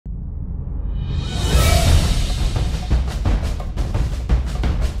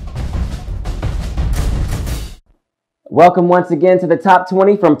Welcome once again to the Top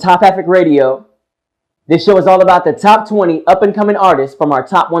 20 from Topafric Radio. This show is all about the top 20 up-and-coming artists from our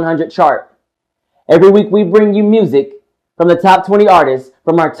Top 100 chart. Every week we bring you music from the top 20 artists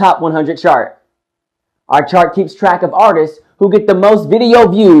from our Top 100 chart. Our chart keeps track of artists who get the most video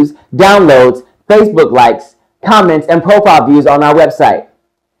views, downloads, Facebook likes, comments, and profile views on our website.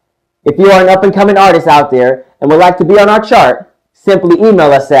 If you are an up-and-coming artist out there and would like to be on our chart, simply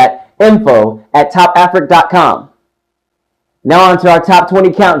email us at info@topafric.com. Now on to our top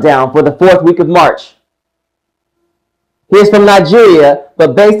 20 countdown for the 4th week of March. Here's from Nigeria,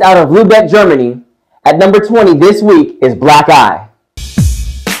 but based out of Lübeck, Germany. At number 20 this week is Black Eye.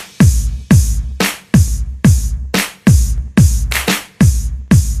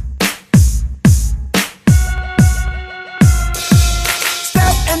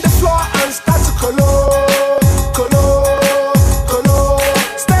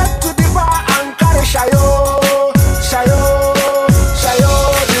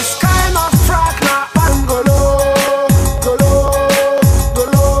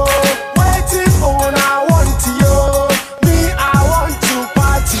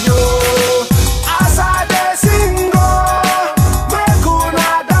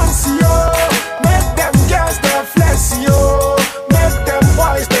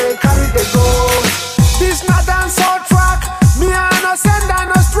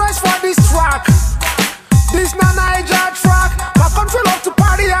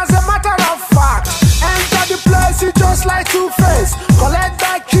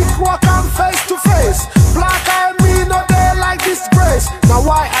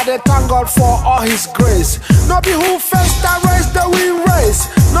 Thank God for all his grace. No be who face the race, the win race.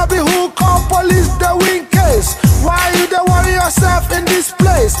 No be who call police, the win case. Why you dey worry yourself in this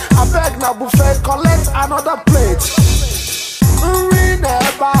place? I beg na buffet, collect another plate.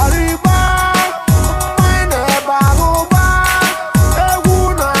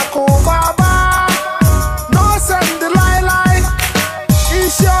 No send the lie.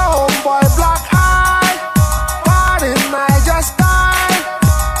 It's your homeboy Black Eye. Party Niger style.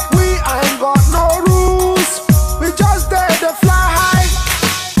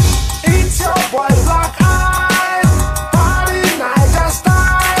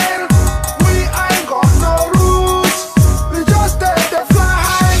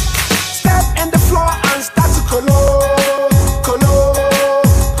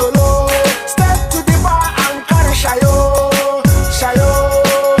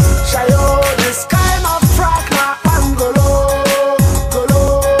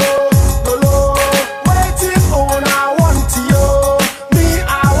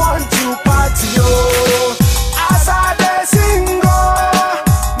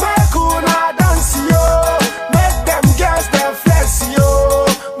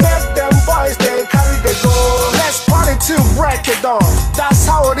 That's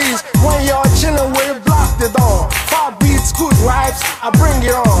how it is when you're chilling with Block the Dawn. Far beats, good vibes, I bring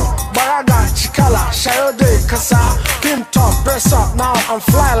it on. Baraga, Chikala, Shayode, Kasa, Pim Top, dress up, now I'm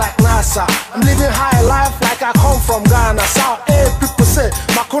fly like NASA. I'm living high life like I come from Ghana. South A, people say,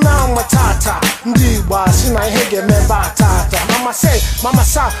 Makuna Matata. Ndiba, Sina Hege, Meba Tata. Mama say, Mama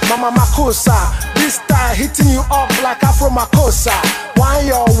Sa, Mama Makosa. This style hitting you up like Afro Makosa. Wind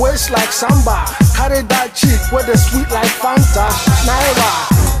your waist like Samba. Carry that cheek with the sweet like Fanta. Naira,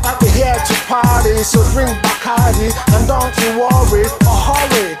 I be here to party, so drink Bacardi and don't you worry or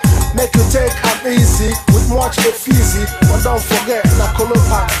hurry. Make you take it easy with much easy, but don't forget the Kolo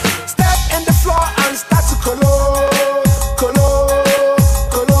pack. Step in the floor and start to Kolo.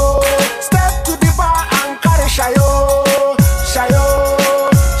 Step to the bar and carry Shayo.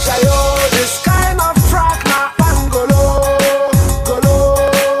 This kind of track na Bangolo.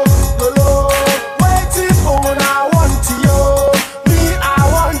 Waiting on I want you. Me I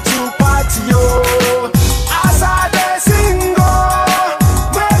want to party yo. As I dey sing oh,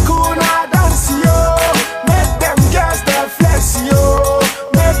 make una dance yo. Make them girls they flex yo.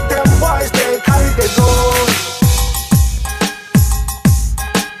 Make them boys they carry the go.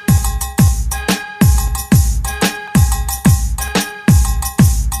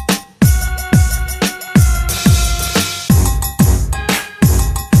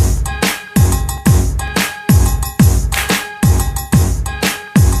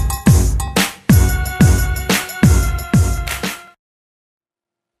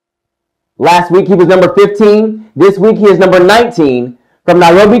 Last week he was number 15. This week he is number 19. From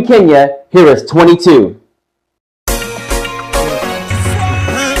Nairobi, Kenya, here is 22.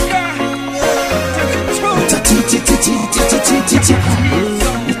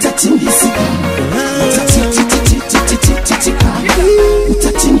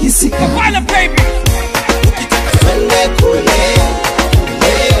 Baby.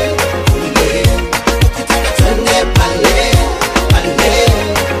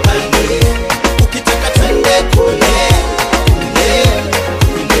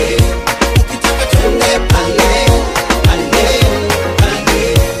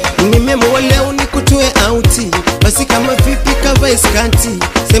 katikati.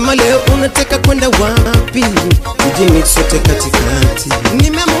 Sema leo unataka kwenda wapi? Tujimix sote katikati.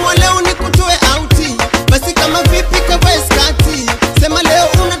 Nimeamua leo nikutoe outi, basi kama vipi kavae skati. Sema leo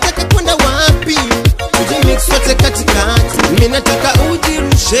unataka kwenda wapi? Tujimix sote katikati. Mimi nataka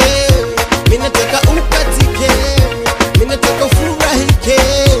ujirushe, mimi nataka ukatike, mimi nataka ufurahike.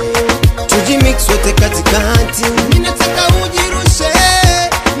 Tujimix sote katikati. Mimi nataka ujirushe,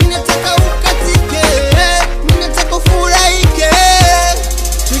 mimi nataka ukatike, mimi nataka ufurahike.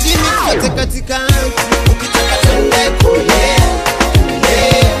 Tujimix sote katikati. Ukitaka twende kule,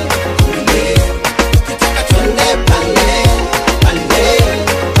 kule, kule. Ukitaka twende pale, pale,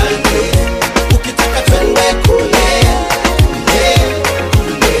 pale. Ukitaka twende kule, kule,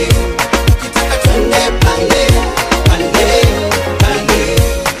 kule. Ukitaka twende pale, pale, pale.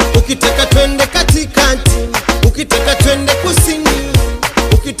 Ukitaka twende katikati, ukitaka twende kusini,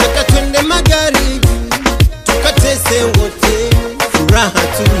 ukitaka twende magharibi, tukatese wote, furaha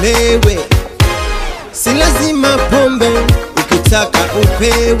tulewe. Si lazima pombe, ukitaka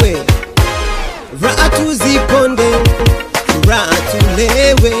upewe, raha tuziponde, furaha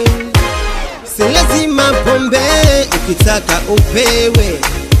tulewe. Si lazima pombe, ukitaka upewe,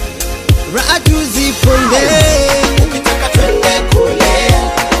 raha tuziponde. Ukitaka twende kule,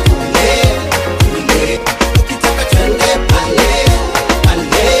 kule, kule. Ukitaka twende pale,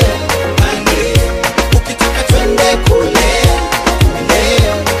 pale, pale. Ukitaka twende kule, kule,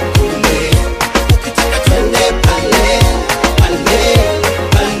 kule. Ukitaka twende pale, pale,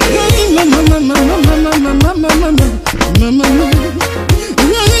 pale.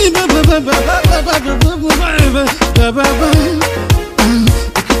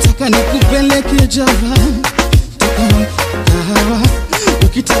 Ukitaka nikupeleke Java, tukanywe kahawa.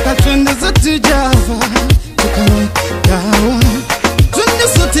 Ukitaka twende zote Java, tukanywe kahawa. Twende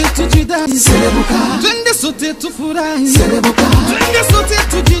sote tujidai, serebuka. Twende sote tufurahi, serebuka. Twende sote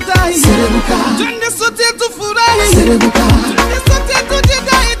tujidai, serebuka. Twende sote tufurahi, serebuka. Twende sote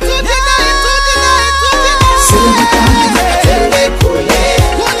tujidai, tujidai, tujidai, tujidai, serebuka. Twende kule,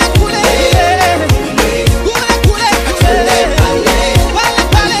 kule, kule, kule, kule, kule, twende pale, pale,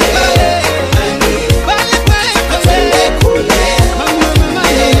 pale, pale, pale, pale, twende kule, twende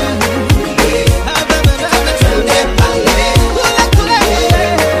pale, kule, kule,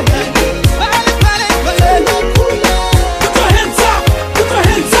 pale, pale, pale. Put your hands up, put your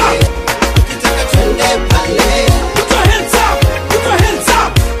hands up. Ukitaka twende pale, put your hands up, put your hands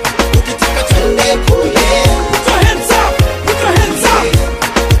up. Ukitaka twende kule, put your hands up, put your hands up.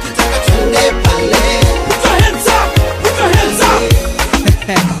 Ukitaka twende pale, put your hands up, put your hands up.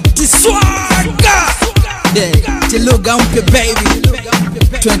 Tiswaga, yeah, Tiluga umpe baby.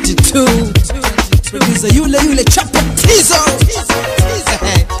 22, producer yule chapa tizo.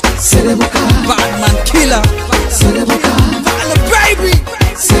 Serebuka, Batman killer. Serebuka, Vala baby.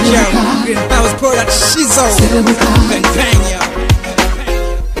 Serebuka, Greenhouse product Shizo. Serebuka, bang bang yo.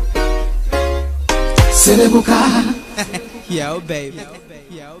 Serebuka, yo baby,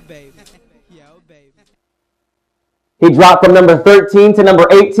 yo baby, yo baby. He dropped from number 13 to number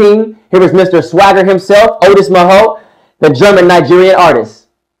 18. Here is Mr. Swagger himself, Otis Maho, the German-Nigerian artist.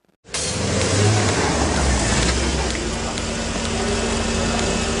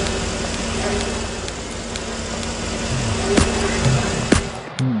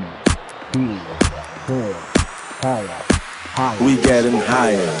 We getting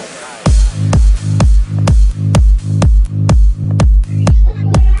higher.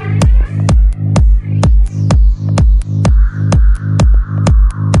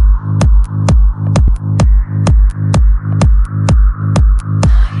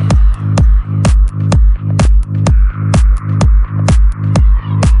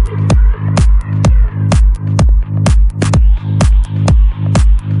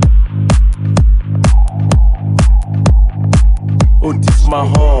 Otis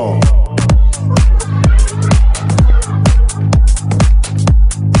Maho.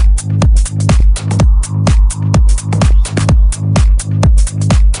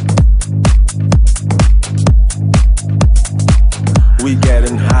 We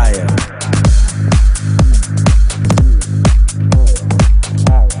getting higher.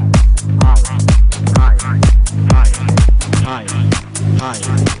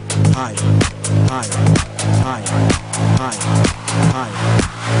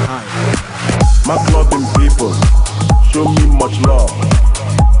 My clubbing people, show me much love.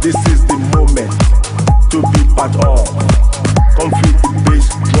 This is the moment to be part of. Come feel the bass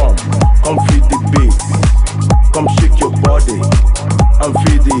drum, come feel the bass. Come shake your body and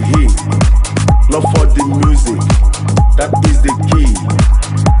feel the heat. Love for the music, that is the key.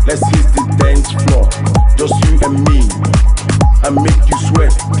 Let's hit the dance floor, just you and me.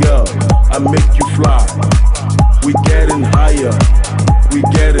 sweat, girl, I make you fly. We getting higher, we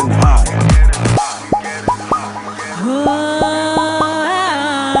getting higher.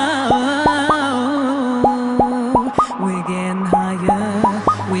 We're getting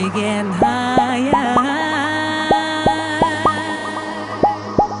higher, we're getting higher.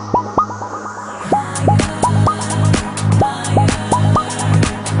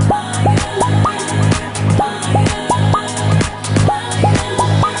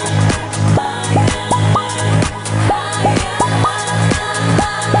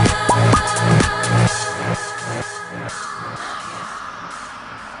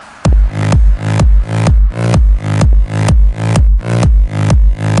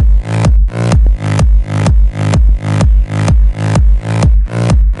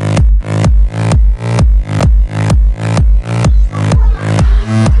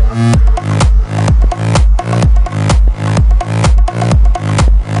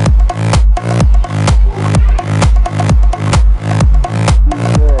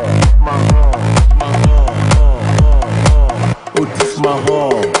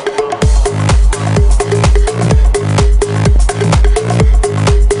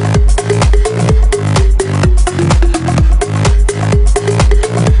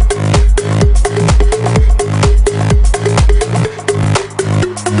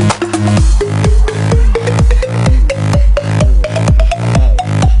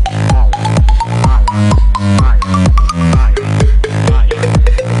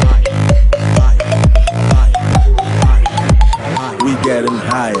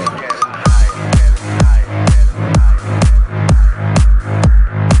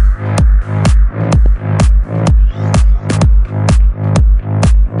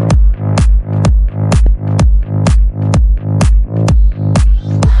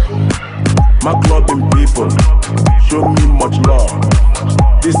 My clubbing people, show me much love.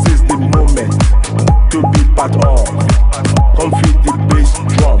 This is the moment to be part of. Come feel the bass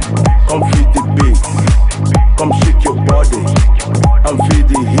drum, come feel the bass. Come shake your body and feel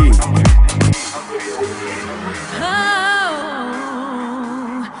the heat.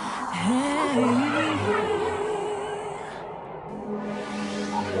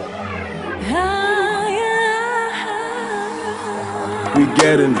 We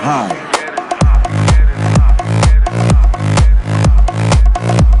getting high.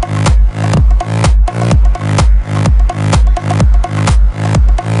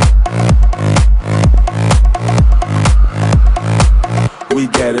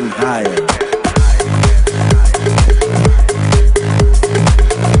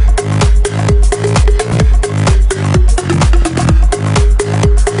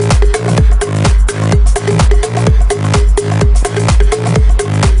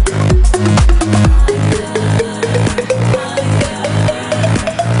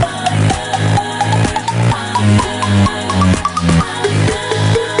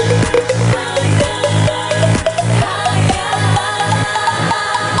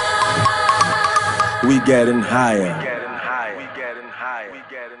 We getting higher. We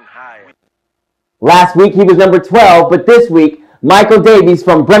getting higher. Last week he was number 12, but this week Michael Davies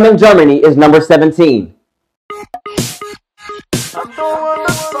from Bremen, Germany is number 17.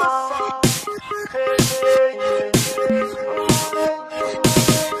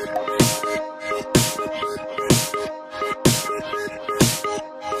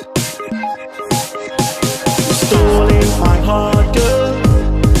 Stolen my heart, girl.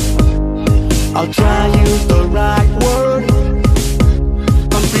 I'll try you the right word.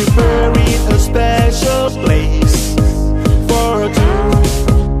 I'm preparing a special place for two.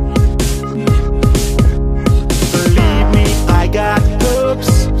 Believe me, I got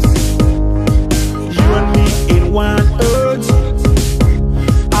hopes. You and me in one earth.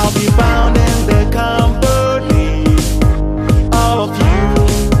 I'll be found in the company of you.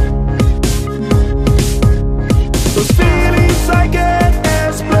 Those feelings I can't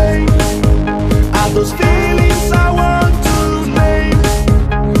explain, those feelings I want to name.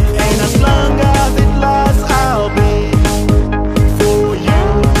 And as long as it lasts, I'll be for you.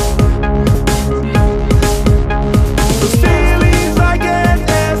 Those feelings I can't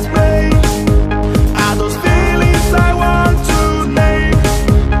explain are those feelings I want to name.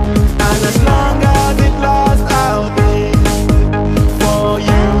 And as long as it lasts, I'll be for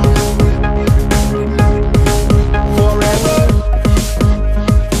you. Forever.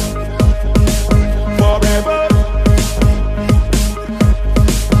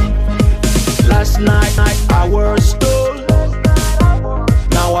 Last night I was stole.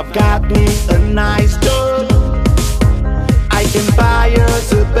 Now I've got me a nice door. I can buy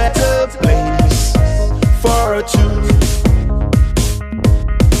us a better place for two.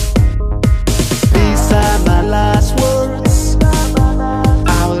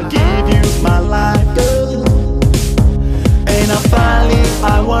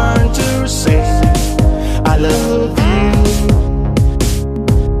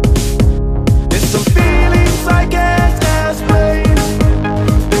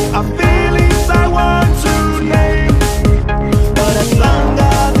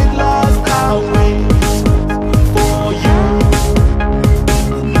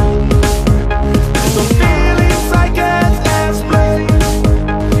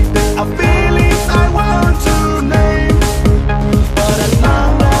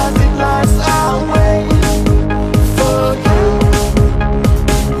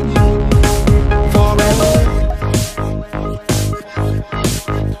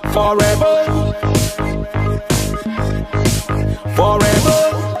 forever, forever,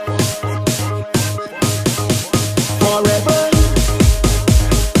 forever,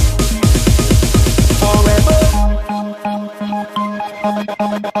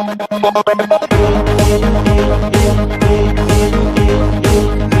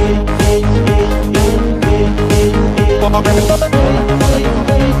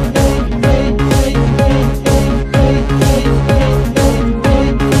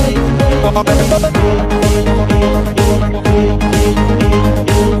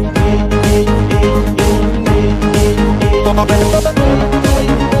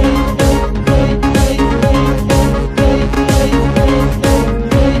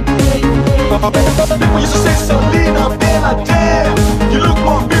 People used to say, Selena, Bella, damn, you look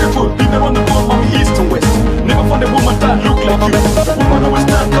more beautiful. Been around the world, mommy, east to west. Never found a woman that look like you. The woman always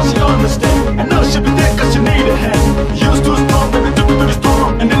stand cause she understand. And now she be there cause she need a hand. You was too strong, baby, took me to the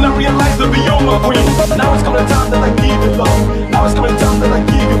storm. And then I realized that you're my queen. Now it's coming time that I give you love. Now it's coming time that I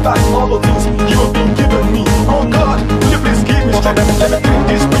give you back all the things you have been giving me. Oh God, will you please give me strength? Let me think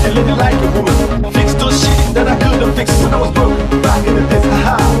this pretty lady like a woman. Fix those shit that I couldn't fix when I was broke. Back in the days,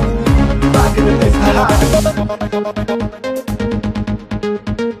 haha. Back in the days, haha.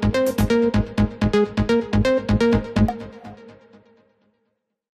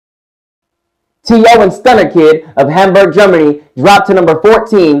 T.O. and Stunner Kid of Hamburg, Germany dropped to number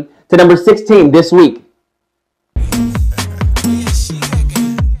 14 to number 16 this week.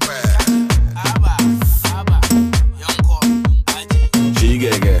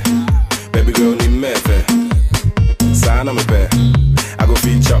 Baby girl need me fair. Sign on me fair. I go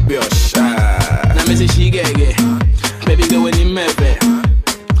feed chop your shot. Now me say she get. Baby girl when you me fair.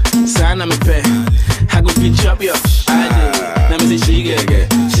 Sign on me fair. I go feed chop your shot. Now me say she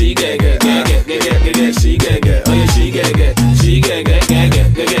get. She get. She get. Oh yeah she get. She get.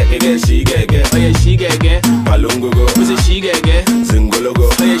 She get. Oh yeah she get. Palungo go. Me say she get. Zingolo go.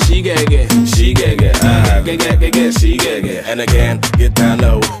 Oh yeah she get. She get. She get. And again, get down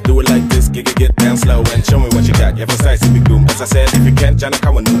low. Do it like this, get down slow. And show me what you got. Yeah, for size, big boom. As I said, if you can't, Jana,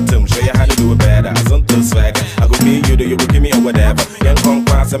 come on, show you how to do it better. I don't do swag. I go be you, you will give me or whatever. Young Kong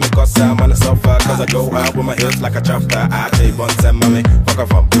pass, and me cause I'm on the sofa. Cause I go out with my hips like a chopper. I take one, send mommy, fuck off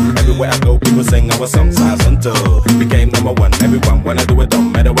from. Everywhere I go, people sing our songs. I don't do. Became number one, everyone wanna do it,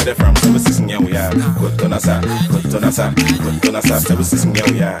 don't matter where they're from. So we're sitting here, we are. Good on us, good on us, good on us. So we're sitting here,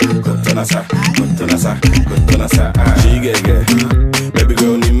 we are. Good on us, good on us, good on us. She get. Baby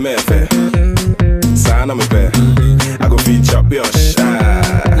girl need me fair. Sign on me fair. I go feed chop your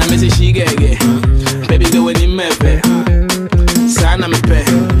shot. Now me say she get. Baby girl when you me fair. Sign on me fair.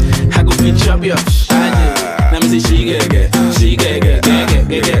 I go feed chop your shot. Now me say she get. She get.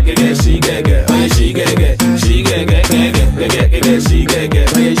 She get. Oh yeah she get. She get. She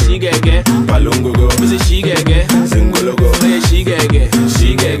get. Oh yeah she get. Palungo go. Me say she get. Zingolo go. Oh yeah she get.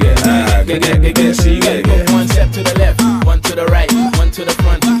 She get. She get. Go one step to the left, one to the right, one to the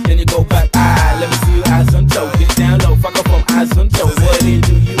front, then you go back. Let me see you eyes on toe. Get down low, fuck up from eyes on toe. What it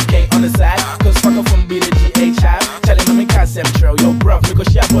do, UK on the side? Cause fuck up from be the GH high. Charlie, mommy can't central. Yo, bruv, because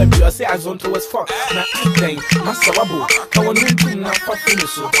she a boy, be say eyes on toe as fuck. Now, dang, my sawabu. I want to now fuck finish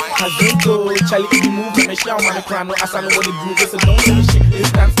so. Eyes on toe, Charlie, if you move, me shout, man, cry. No, I know what it do. Just don't give a shit.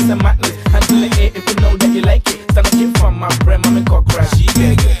 This dance is a madness. Handle it if you know that you like it. Stand up, keep from my friend, mommy cock crash. She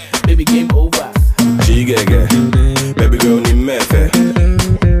get. Baby, game over. She get. Baby girl need me fair.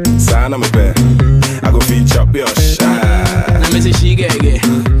 Sign on me fair. I go feed chop your shot. Now me say she get.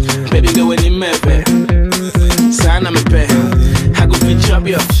 Baby girl when you me fair. Sign on me fair. I go feed chop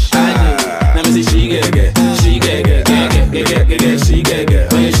your shot. Now me say she get. She get. She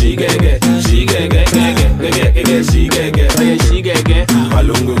get. Oh yeah she get. She get. She get. Oh yeah she get.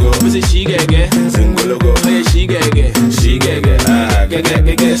 Palungo go. Me say she get. Zingolo go. Oh yeah she get. She get.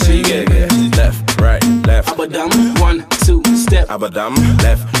 She get. Left, right, left. Abadam, 1, 2, step. Abadam,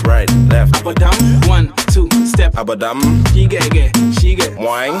 left, right, left. Abadam, 1, 2, step. Abadam, She get.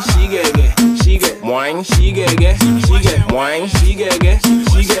 wine, She get. wine, She get. wine, She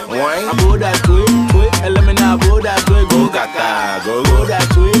get. wine. Aboda tweet. Elemena aboda tweet. Go kaka, go Aboda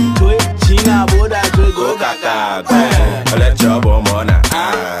tweet. China aboda tweet. go kaka, go. Let your bomona,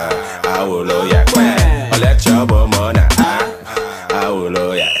 I will know ya. Let your bomona, I will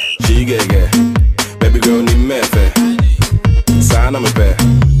know ya. She get. Baby girl need me fair. Sign on me fair.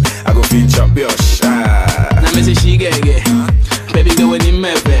 I go feed chop your shot. Now me say she get. Baby girl when you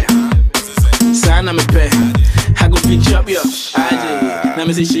me fair. Sign on me fair. I go feed chop your. Now me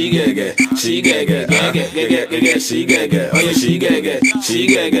me say she get get, she get get, get get get get get, she get get. Oh yeah, she get get, she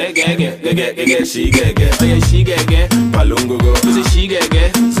get get, get get get get, she get get. Oh yeah, she get get, palungo go. Me say she get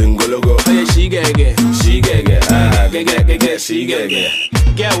get, zingolo go. Oh yeah, she get get, she get get, get get get, she get get.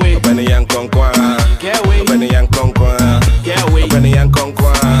 Get away, Benny Yang Konkwa. Get away, Benny Yang Konkwa. Get away, Benny Yang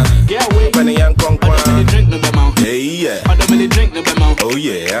Konkwa. Get away, Benny Yang Konkwa. I don't really drink no bema. Yeah. I don't really drink no bema. Oh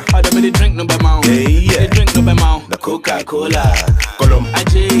yeah. I don't really drink no bema. Yeah. Drink no bema. The Coca-Cola. Colum.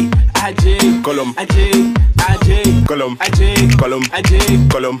 Ajay. Colum. Ajay. Colum.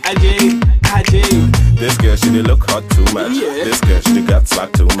 Colum. Ajay. This girl, she dey look hot too much. Yeah. This girl, she got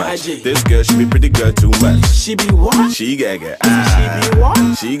swag too much. This girl, she be pretty good too much. She be what? She gaga. She be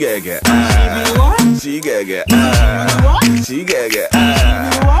what? She gaga. She be what? She gaga. She gaga.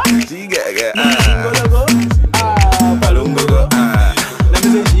 She gaga. Palungo go. Let me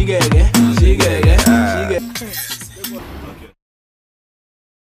say she gaga. She gaga. She gaga.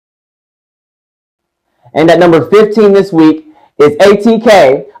 And at number 15 this week is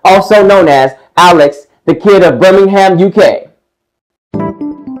ATK, also known as Alex, the kid of Birmingham, UK.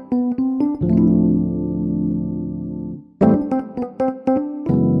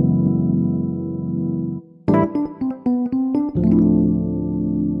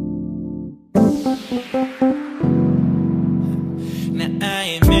 Now I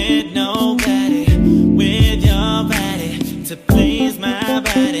ain't met nobody with your body to please my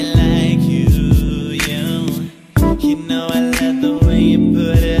body like you. You know I love the way you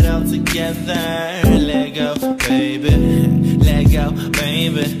put it all together. Let go, baby. Let go,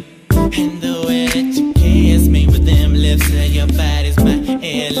 baby. And the way that you kiss me with them lips and your body's my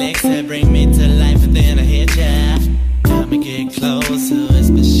elixir. Bring me to life and then I hit ya. I'ma get closer,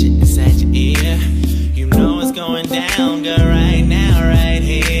 whisper shit inside your ear. You know what's going down, girl, right now, right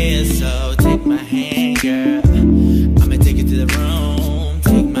here. So take my hand, girl. I'ma take you to the room.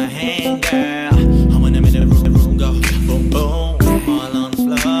 Take my hand, girl. I want them in the room, go boom, boom. All on the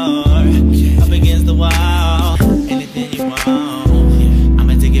floor, up against the wall. Anything you want.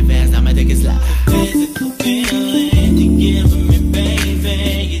 I'ma take it fast, I'ma take it slow. Physical feeling you're giving me, baby.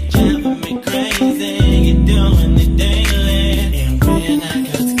 You're driving me crazy. You're doing it daily. And when I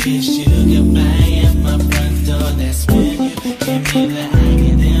go to kiss you goodbye at my front door, that's when you give me the eye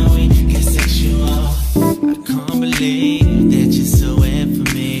and then we get sexual. I can't believe that you're so wet for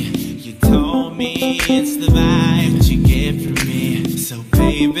me. You told me it's the vibe that you get from me. So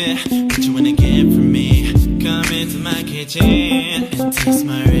baby, what you wanna get from me? Come into my kitchen and taste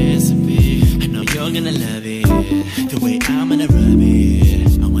my recipe. I know you're gonna love it, the way I'm gonna rub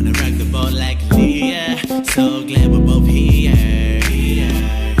it. I wanna rock the boat like Leah. So glad we're both here.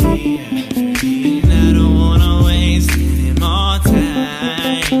 And I don't wanna waste any more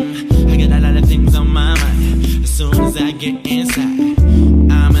time. I got a lot of things on my mind. As soon as I get inside,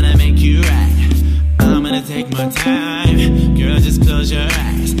 I'm gonna make you right. I'm gonna take my time. Girl, just close your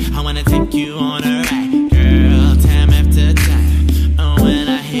eyes. I wanna take you on a ride. Girl, time after time. Oh, when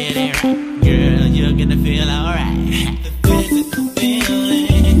I hit it right, girl, you're gonna feel alright. The physical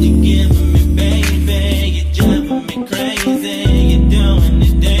feeling you're giving me, baby. You're driving me crazy. You're doing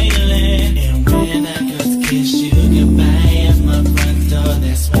it daily. And when I go to kiss you goodbye at my front door,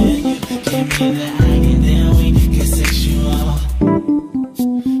 that's when you give me the eye and then we get sexual.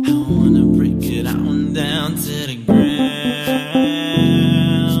 I wanna break it on down to the ground.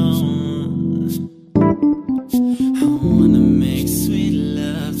 I wanna make sweet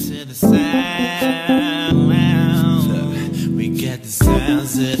love to the sound. We got the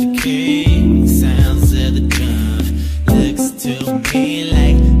sounds of the king, sounds of the drum. Looks to me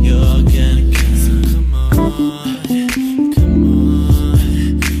like you're gonna come. So come on, come on,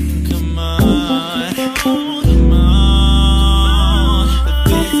 come on, come on. The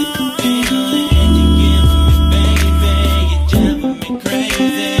physical feeling you're giving me, baby. You're driving me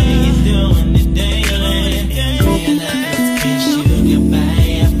crazy. You're doing it daily. And when I go to kiss you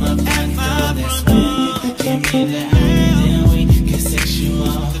goodbye at my front door, that's when you give me the eye, then we get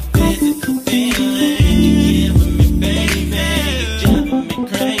sexual. The physical feeling you're giving me, baby. You're driving me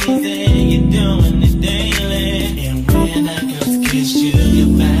crazy. You're doing it daily. And when I go to kiss you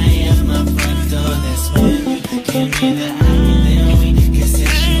goodbye at my front door, that's when you give me the eye, then we get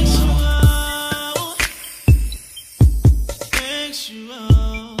sexual.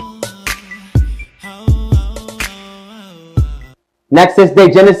 Next is De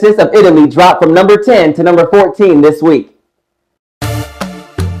Genesis of Italy dropped from number 10 to number 14 this week.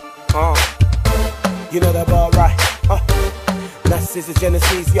 You know that ball right. Next is the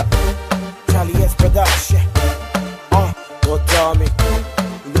Genesis, yeah. Charlie S production. Don't tell me.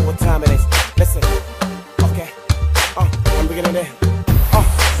 You know what time it is. Listen. Okay. I'm bringing it in.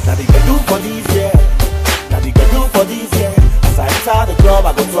 Now they can do for these, yeah. Now they can do for these, yeah. As I enter the club,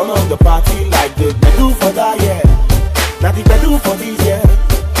 I go turn on the party like they do for that, yeah. Now they can do for these, yeah.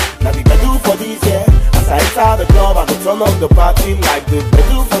 Now they can do for these, yeah. As I enter the club, I go turn on the party like they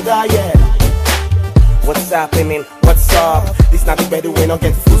do for that, yeah. What's happening? What's up? This not the better way, not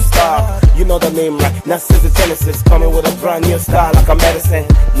get full stop. You know the name, right? Now since the Genesis, coming with a brand new style like a medicine.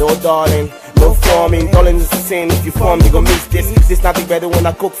 No darling, no forming, darling is the same. If you form, you gon' miss this. This not the better when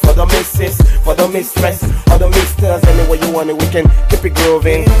I cook for the missus, for the mistress, or the misters. Anyway you want it, we can keep it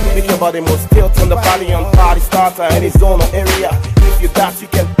grooving. Make your body more tilt on the body on party starter any zone or area. If you dance, you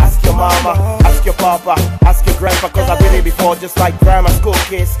can ask your mama, ask your papa, ask your grandpa, cause I did it before just like grammar school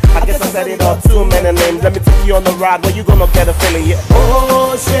kids. I guess I said it all too many names. Let me take you on the ride where you gonna get a feeling, yeah.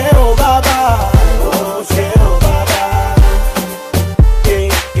 Oh, shit, oh, baba. Oh, shit, oh, baba. Hey,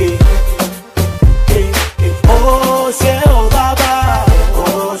 hey, hey, hey. Oh, shit, oh, baba.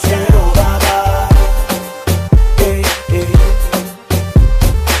 Oh, shit, oh, baba. Hey, hey.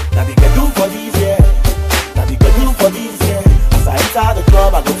 Now they can do for these, yeah. Now they can do for these, yeah. As I enter the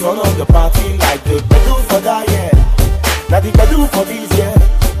club, I go turn on the party like they do for that, yeah. Now they can do for these, yeah.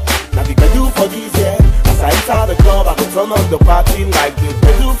 Now they can do for these, yeah. As I enter the club, I go turn on the party like they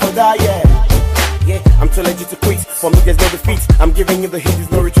do for that, yeah. Yeah, I'm too legit to quit. For me, there's no defeat. I'm giving you the hit, there's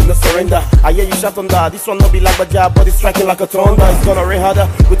no retreat, no surrender. I hear you shout on that. This one no be like a job, but it's striking like a thunder. It's gonna rain harder.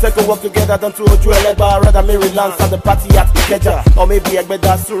 We take a walk together down to Ojo Eleba, rather Maryland, at the party at Ikeja, or maybe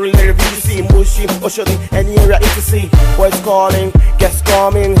Egbeda, Surulere, VDC, Mushi, Oshodi, any area etc. Boys calling, guests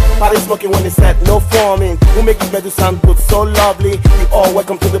coming, party smoking when it's set, no forming. We make it better sound good, so lovely. You all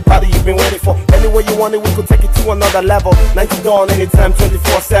welcome to the party you've been waiting for. Anywhere you want it, we could take it to another level. 90 dawn, anytime,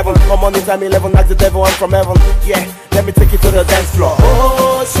 24/7. Come on, anytime 11, like the devil, I'm from heaven. Yeah, let me take you to the dance floor.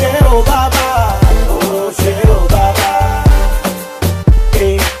 Oh, shit, oh, baba. Oh, shit, oh, baba.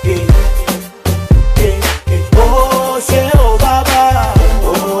 Hey, hey, hey, hey. Oh, shit, oh, baba.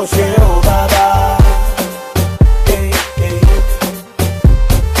 Oh, shit, oh, baba. Hey, hey.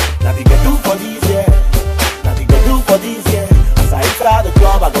 Now they can do for these, yeah. Now they can do for these, yeah. As I enter the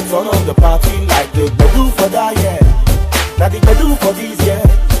club, I go turn on the party like they do for that, yeah. Now they can do for these, yeah.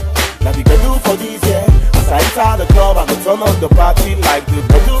 Now they can do for these, yeah. As I enter the club, I go turn on the party like they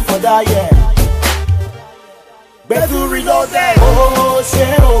do for that, yeah. Better reload that. Oh,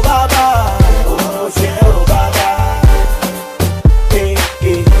 shit, oh, baba. Oh, shit, oh, baba. Hey,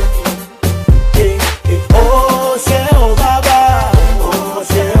 hey, hey, hey. Oh, shit, oh, baba. Oh,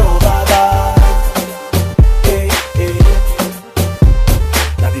 shit, oh, baba. Hey, hey.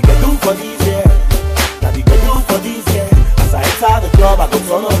 Now they can do for these, yeah. Now they can do for these, yeah. As I enter the club, I go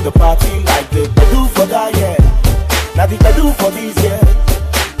turn on the party like they do for that, yeah. Now they can do for these, yeah.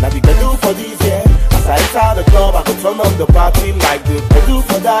 Now they can do for these, yeah. As I enter the club, I go turn on the party like they do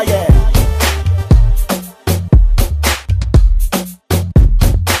for that, yeah.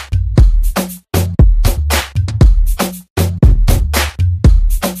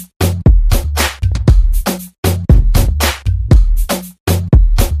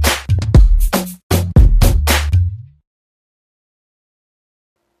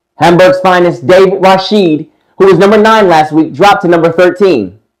 Hamburg's finest Dave Rashid, who was number 9 last week, dropped to number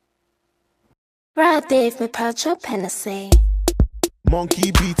 13. Brad Dave, me patch up Hennessy.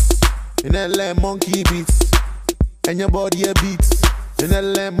 Monkey beats, in LA monkey beats, and your body a beats, in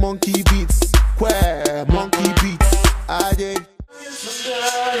LA monkey beats, where monkey beats, I did.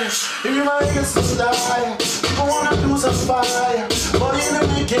 If you might get some die, people wanna do some fire, but in the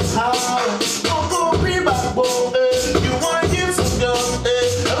make it higher. Don't go be back, boy. You wanna get some gun,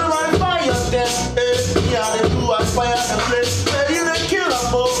 everybody fire them, yeah, they do aspire to play. You the killer,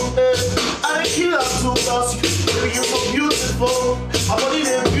 boy. I kill up too cause baby, you so beautiful. My body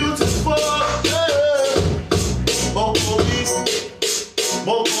they beautiful,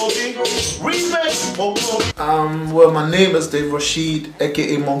 Well, my name is Dave Rashid,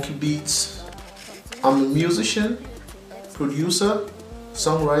 aka Monkey Beats. I'm a musician, producer,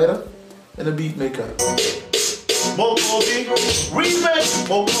 songwriter, and a beat maker. Well,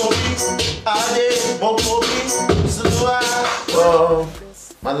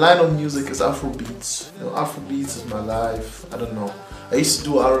 my line of music is Afrobeats. You know, Afrobeats is my life. I don't know. I used to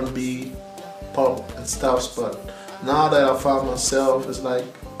do R&B, pop, and stuff, but now that I found myself, it's like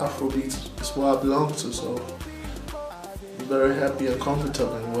Afrobeats is what I belong to. So I'm very happy and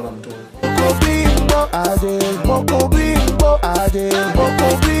comfortable in what I'm doing.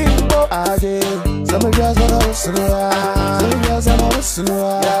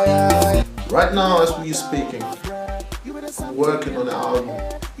 Right now, as we are speaking, I'm working on an album.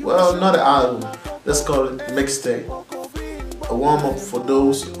 Well, not an album. Let's call it mixtape. a warm-up for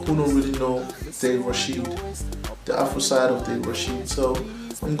those who don't really know Dave Rashid, the Afro side of Dave Rashid. So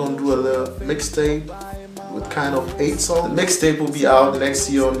I'm gonna do a little mixtape with kind of 8 songs. The mixtape will be out next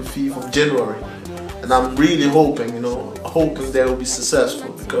year on the 5th of January. And I'm really hoping, hoping that will be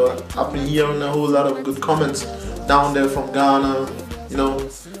successful, because I've been hearing a whole lot of good comments down there from Ghana.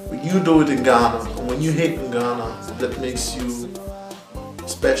 When you do it in Ghana, and when you hit in Ghana, that makes you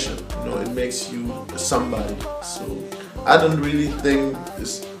special. It makes you somebody. So I don't really think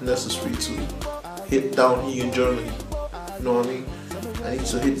it's necessary to hit down here in Germany. You know what I mean? I need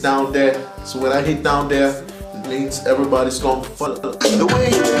to hit down there. So when I hit down there, it means everybody's gonna follow. The way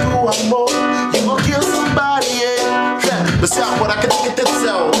you do I'm more, you gon' kill somebody, yeah. But see what I can get that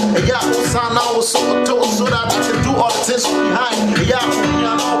cell. And yeah, sign out so that I can do all the things behind. And yeah,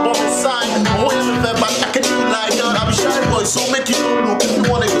 I'm all about the sign. I'm waiting for but I can do like that. I'm shy boy, so make you look. If you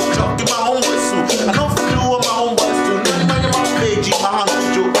wanna go drop, get my homeboys too. I know if you do what my homeboys do. Now you my page, my hand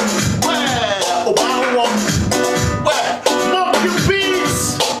on you. Where? Obama, where? Monkey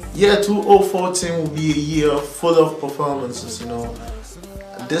beats. Year 2014 will be a year full of performances,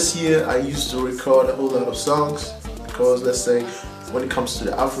 This year I used to record a whole lot of songs, because let's say when it comes to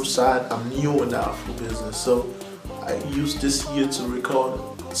the Afro side, I'm new in the Afro business. So I used this year to record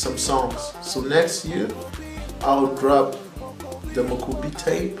some songs. So next year I'll drop the Mokobi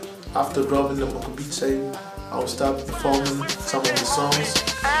tape. After dropping the Mokobi tape, I'll start performing some of the songs.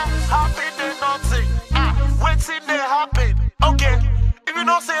 Waiting they happen. Okay. If you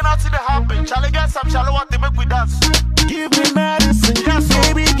don't say nothing to happen, shall I get some, shall I want to make we dance? Give me medicine, yes,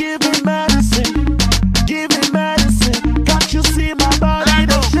 baby, give me medicine. Give me medicine, can't you see my body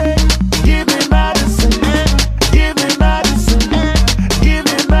the shake? Give me medicine, give me medicine, give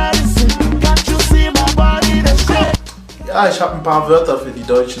me medicine, can't you see my body the shake? Ja, ich habe ein paar Wörter für die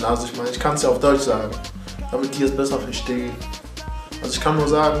Deutschen, also ich meine, ich kann es ja auf Deutsch sagen, damit die es besser verstehen. Also ich kann nur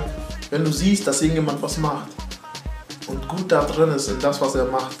sagen, wenn du siehst, dass irgendjemand was macht und gut da drin ist in das, was er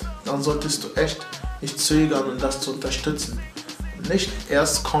macht, dann solltest du echt nicht zögern und das zu unterstützen. Und nicht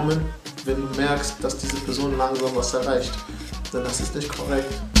erst kommen, wenn du merkst, dass diese Person langsam was erreicht. Denn das ist nicht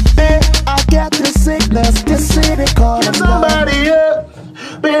korrekt. I get the sickness, this city calling somebody up.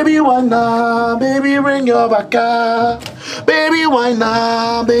 Baby, why not? Baby, bring your back up. Baby, why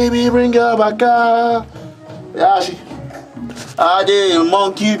not? Baby, bring your back up. Ja, she. I did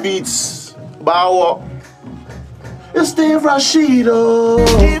monkey beats. Bow up. It's Dave Rashid.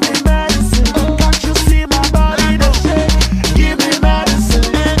 Give me medicine. Can't you see my body the shake? Give me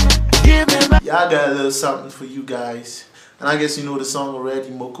medicine. Give me medicine. Yeah, I got a little something for you guys. And I guess you know the song already,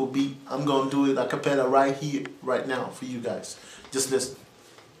 Moko Beat. I'm gonna do it a cappella right here, right now for you guys. Just listen.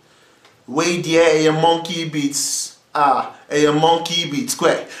 Wait, yeah, a monkey beats. Ah, a monkey beats.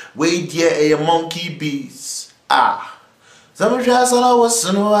 Quick. Wait, yeah, a monkey beats. Ah. Let me try some what's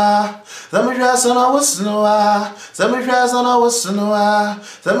in a while. Let me try some what's in a while. Let me try some what's in a while.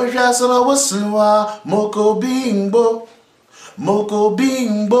 Let me try some what's in a while. Moko bingbo. Moko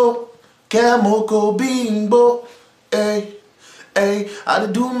bingbo. Can moko bingbo. Hey, hey, I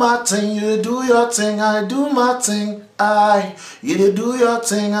do my thing, you do your thing, I do my thing. I, you do your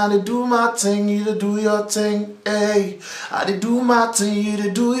thing, I do my thing, you do your thing. Hey, I do my thing,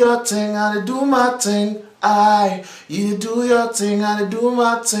 you do your thing, I do my thing. I, you do your thing, I do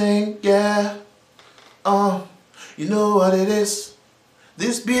my thing. Yeah, you know what it is.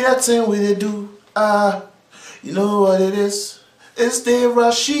 This be that thing we they do. You know what it is. It's Dave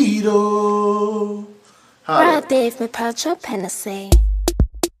Rashid. Brad Dave, me patch up Hennessy.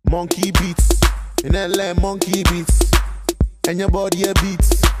 Monkey beats, in LA monkey beats, and your body a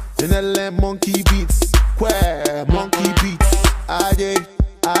beats, in LA monkey beats, where monkey beats, I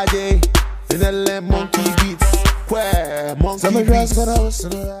in LA monkey beats, where monkey beats.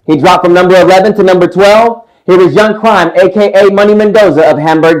 He dropped from number 11 to number 12. Here is Young Crime, aka Money Mendoza of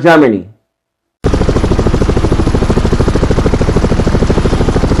Hamburg, Germany.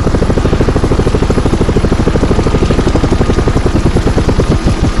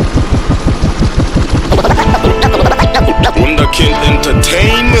 Wunderkind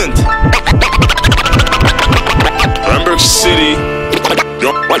Entertainment. Hamburg City.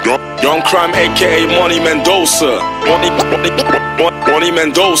 Young Crime, aka Money Mendoza. Money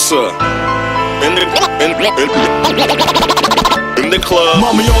Mendoza. In the club.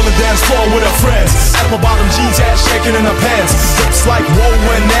 Mommy on the dance floor with her friends. Apple bottom jeans, ass shaking in her pants. Hips like whoa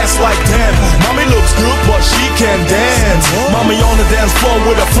and ass like damn. Mommy looks good but she can dance. Mommy on the dance floor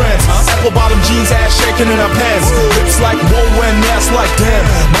with her friends. Apple bottom jeans, ass shaking in her pants. Hips like whoa and ass like damn.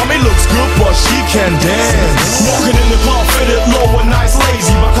 Mommy looks good but she can dance. Walking in the club fitted low and nice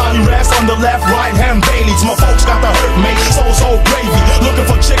lazy. Bacardi racks on the left, right hand Baileys. My folks got the birth mate, so gravy. Looking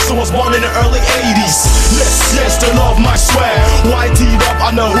for chicks who was born in the early 80s. Yes, they love my swag. YT'd up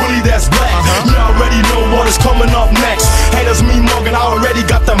on the hoodie that's black. You already know what is coming up next. Haters me mugging, I already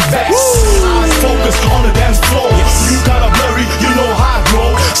got them facts. Eyes focus on the dance floor. You kinda blurry, you know how I grow.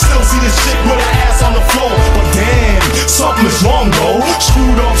 Still see this chick with her ass on the floor. But damn, something is wrong though.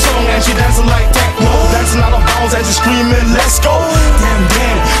 Screwed up song and she dancing like techno. Dancing out of bounds and she screaming, let's go.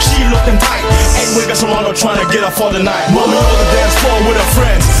 Damn, she looking tight. Ain't with us around her trying to get her for the night. Mommy on the dance floor with her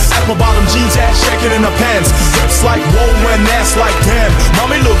friends. Apple bottom jeans, ass shaking in her pants. Hips like whoa and ass like damn.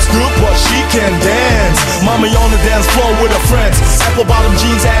 Mommy looks good but she can dance. Mommy on the dance floor with her friends. Apple bottom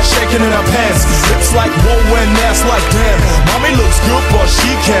jeans, ass shaking in her pants. Hips like whoa and ass like damn. Mommy looks good but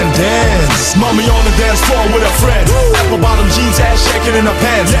she can dance. Mommy on the dance floor with her friends. Apple bottom jeans, ass shaking in her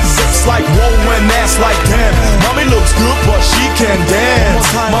pants. Hips like whoa and ass like damn. Mommy looks good but she can dance.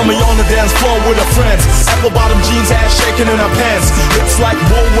 Mommy on the dance floor with her friends. Apple bottom jeans, ass shaking in her pants. Hips like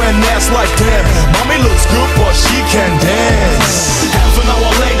whoa and ass like damn. Mommy looks good but she can dance. Half an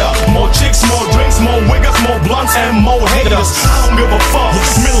hour later, more chicks, more drinks, more wiggers, more blunts and more haters. I don't give a fuck,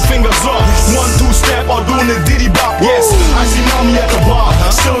 middle fingers up. 1-2 step or doing the diddy bop. Yes, I see mommy at the bar.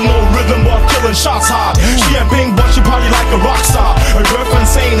 Still no rhythm but killing shots hard. She ain't pink but she party like a rock star. Her girlfriend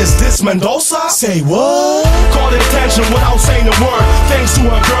saying, is this Mendoza? Say what? Call the attention without saying a word. Thanks to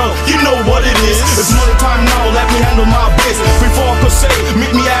her girl, you know what it is. It's money time now, let me handle my biz. Before I could say,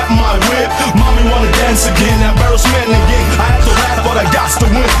 meet me at my whip. Mommy wanna dance again, embarrassment again. I had to laugh but I got to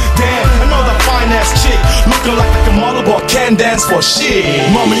win. Damn, another fine ass chick. Looking like a model but can't dance for shit.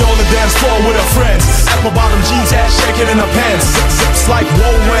 Mommy on the dance floor with her friends. Apple bottom jeans, ass shaking in her pants. Zips like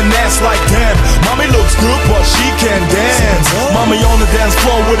whoa and ass like damn. Mommy looks good but she can dance. Mommy on the dance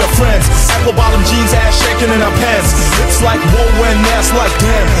floor with her friends. Apple bottom jeans, ass shaking in her pants. Zips like whoa and ass like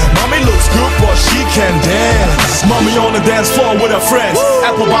damn. Mommy looks good but she can dance. Mommy on the dance floor with her friends.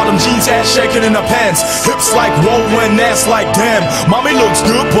 Apple bottom jeans, ass shaking in her pants. Hips like whoa and ass like damn. Mommy looks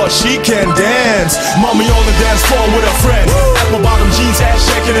good but she can dance. Mommy on the dance floor with her friends. Apple bottom jeans, ass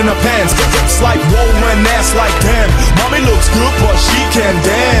shaking in her pants. Hips like whoa and ass like damn. Mommy looks good but she can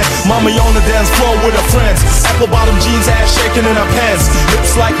dance. Mommy on the dance floor with her friends. Apple bottom jeans, ass shaking in her pants.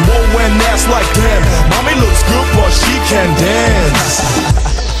 Hips like whoa and ass like damn. Mommy looks good but she can dance.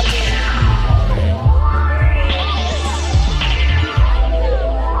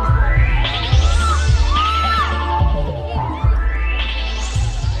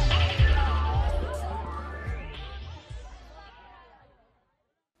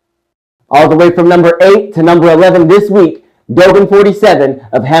 All the way from number 8 to number 11 this week, Dogan 47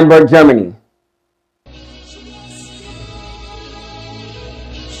 of Hamburg, Germany.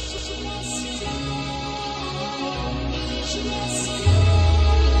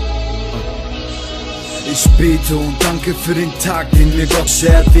 Ich bete und danke für den Tag, den mir Gott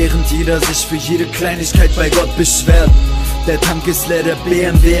schert, während jeder sich für jede Kleinigkeit bei Gott beschwert. Der Tank ist leer, der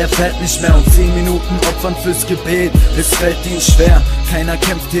BMW, er fährt nicht mehr und 10 Minuten opfern fürs Gebet, es fällt ihnen schwer. Keiner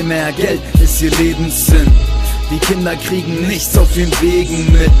kämpft hier mehr, Geld ist ihr Lebenssinn. Die Kinder kriegen nichts auf ihren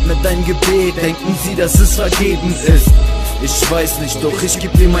Wegen mit einem Gebet denken sie, dass es vergeben ist. Ich weiß nicht, doch ich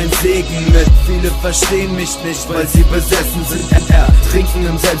geb dir meinen Segen mit. Viele verstehen mich nicht, weil sie besessen sind. Trinken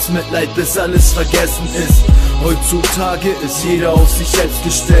im Selbstmitleid, bis alles vergessen ist. Heutzutage ist jeder auf sich selbst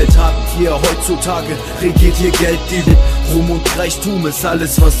gestellt. Habt ihr heutzutage, regiert hier Geld, die Ruhm und Reichtum ist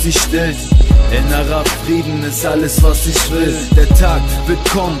alles, was sie stillt. Innerer Frieden ist alles, was ich will. Der Tag wird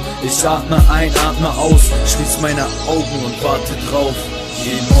kommen, ich atme ein, atme aus, schließ meine Augen und warte drauf.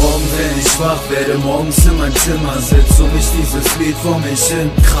 Jeden Morgen, wenn ich wach werde, morgens in mein Zimmer sitzt und ich dieses Lied vor mich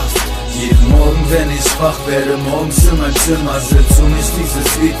hin. Kraft. Jeden Morgen, wenn ich wach werde, morgens in mein Zimmer sitzt und ich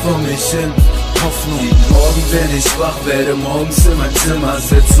dieses Lied vor mich hin. Hoffnung. Jeden Morgen, wenn ich wach werde, morgens in mein Zimmer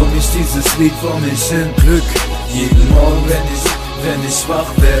sitzt und ich dieses Lied vor mich hin. Glück. Jeden Morgen, wenn ich wach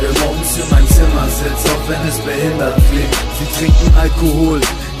werde, morgens in mein Zimmer sitzt, auch wenn es behindert klingt. Sie trinken Alkohol,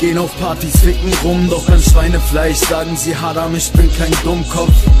 gehen auf Partys, ficken rum, doch beim Schweinefleisch sagen sie Haram, ich bin kein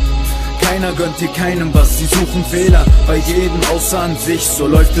Dummkopf. Keiner gönnt hier keinem was, sie suchen Fehler bei jedem außer an sich, so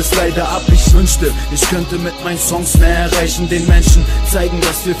läuft es leider ab. Ich wünschte, ich könnte mit meinen Songs mehr erreichen, den Menschen zeigen,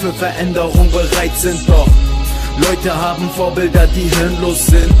 dass wir für Veränderung bereit sind, doch Leute haben Vorbilder, die hirnlos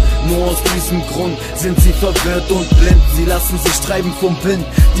sind. Nur aus diesem Grund sind sie verwirrt und blind. Sie lassen sich treiben vom Wind,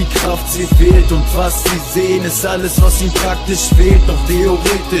 die Kraft sie fehlt. Und was sie sehen ist alles, was ihnen praktisch fehlt. Doch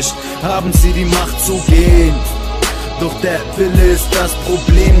theoretisch haben sie die Macht zu gehen. Doch der Wille ist das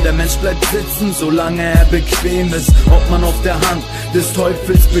Problem. Der Mensch bleibt sitzen, solange er bequem ist. Ob man auf der Hand des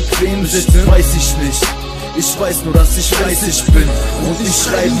Teufels bequem sitzt, weiß ich nicht. Ich weiß nur, dass ich fleißig bin und ich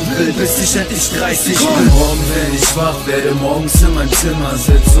schreiben will, bis ich endlich 30 bin. Morgen, wenn ich wach werde, morgens in meinem Zimmer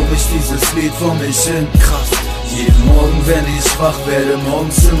sitz, such ich dieses Lied vor mich hin. Kraft. Jeden Morgen, wenn ich wach werde,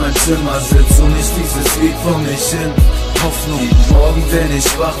 morgens in meinem Zimmer sitz, such ich dieses Lied vor mich hin. Hoffnung. Jeden Morgen, wenn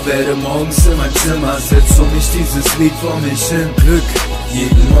ich wach werde, morgens in meinem Zimmer sitz, such ich dieses Lied vor mich hin. Glück.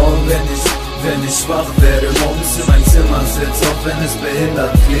 Jeden Morgen, wenn ich wach werde, morgens in meinem Zimmer sitz, auch wenn es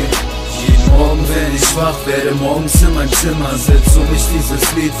behindert klingt. Jeden Morgen, wenn ich wach werde, morgens in meinem Zimmer sitz, such ich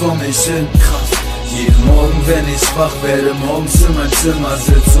dieses Lied vor mich hin. Kraft. Jeden Morgen, wenn ich wach werde, morgens in meinem Zimmer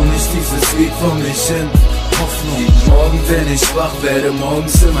sitz, such ich dieses Lied vor mich hin. Hoffnung. Jeden Morgen, wenn ich wach werde,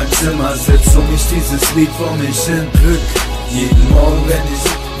 morgens in meinem Zimmer sitz, such ich dieses Lied vor mich hin. Glück. Jeden Morgen,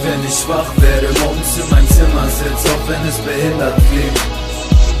 wenn ich wach werde, morgens in meinem Zimmer sitz, auch wenn es behindert klingt.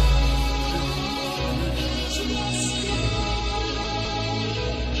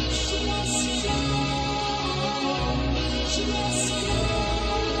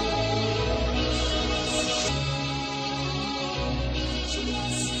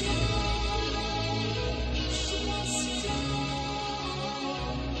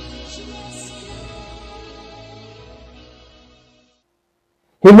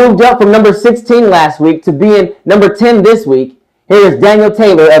 He moved up from number 16 last week to being number 10 this week. Here is Daniel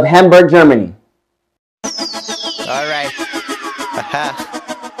Taylor of Hamburg, Germany. Alright.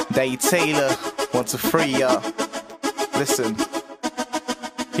 Daniel Taylor, 1, 2, 3, y'all. Listen.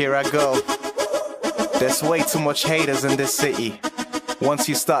 Here I go. There's way too much haters in this city. Once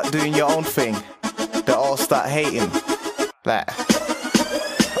you start doing your own thing, they all start hating. Like.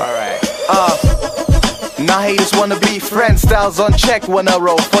 Alright. Now haters wanna be friends, styles on check when I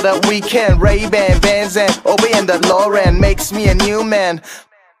roll for that weekend. Ray-Ban, Vans and obeying that Lauren makes me a new man.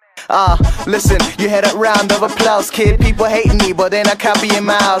 Listen, you had a round of applause, kid. People hating me, but then I copying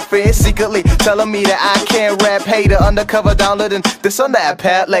my outfit. Secretly telling me that I can't rap. Hater undercover downloading this on that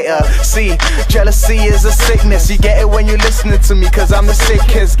pad later. See, jealousy is a sickness. You get it when you're listening to me, cause I'm the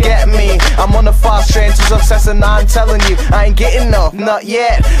sickest. Get me, I'm on the fast train to success, and I'm telling you, I ain't getting enough, not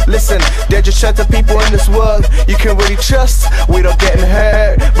yet. Listen, they're just certain people in this world you can really trust without getting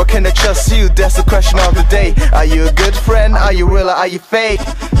hurt. But can they trust you? That's the question of the day. Are you a good friend? Are you real or are you fake?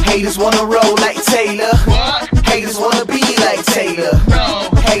 Haters wanna roll like Taylor. What? Haters wanna be like Taylor. No.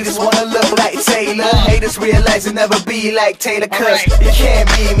 Haters wanna look like Taylor. Haters realize it never be like Taylor. Cause you can't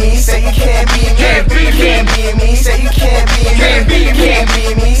be me, say you can't be me. You can't be me, say you can't be me. You can't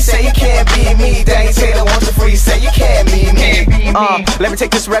be me, say you can't be me. Daniel Taylor wants to free, say you can't be me. Let me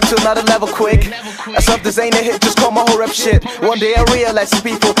take this rap to another level quick. As if this ain't a hit, just call my whole rap shit. One day I realize these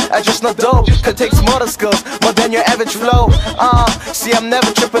people are just not dope. Could take some other skills, more than your average flow. See, I'm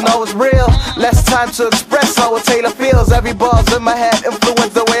never tripping, always real. Less time to express how a Taylor feels. Every bar's in my head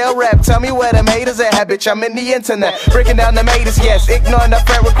influence the way I rap. Tell me where them haters at, bitch, I'm in the internet. Breaking down them haters, yes, ignoring that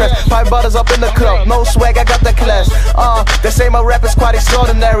friend request. 5 bottles up in the club, no swag, I got the class. They say my rap is quite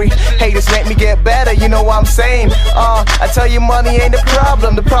extraordinary. Haters make me get better, you know what I'm saying. I tell you money ain't the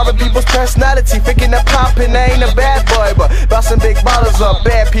problem. The problem people's personality, thinking that popping ain't a bad boy. But busting big bottles up,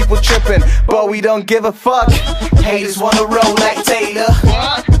 bad people tripping, but we don't give a fuck. Haters wanna roll like Taylor.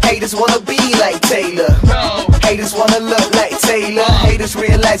 Haters wanna be like Taylor. Haters wanna look like Taylor. Haters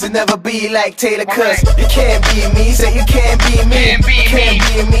realize it never be like Taylor. Cause you can't be me, say you can't be me. You can't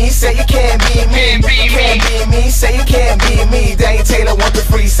be me, say you can't be me. You can't be me, say you can't be me. Daniel Taylor want the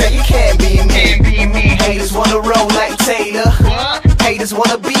free, say you can't be me. Haters wanna roll like Taylor. Haters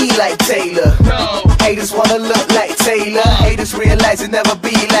wanna be like Taylor. Haters wanna look like Taylor. Haters realize it never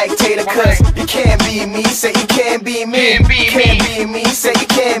be like Taylor. Cause you can't be me, say you can't be me. You can't be me, say you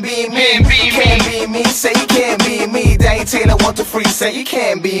can't be me. You can't be me, say you can't be me. Daniel Taylor want to free, say you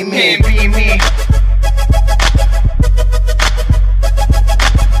can't be me.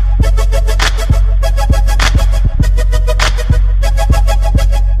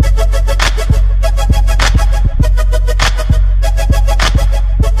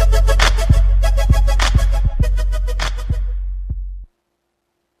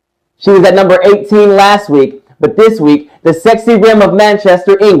 She was at number 18 last week, but this week, the sexy rim of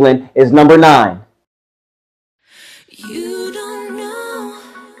Manchester, England is number 9. You don't know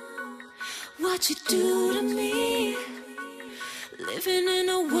what you do to me, living in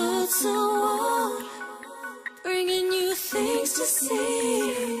a world so old, bringing you things to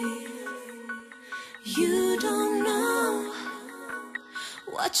see. You don't know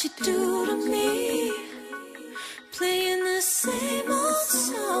what you do to me, playing the same old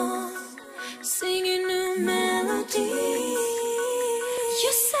song, singing new melodies.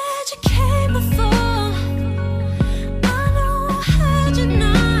 You said you came before, I know I heard you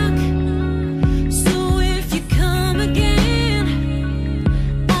knock. So if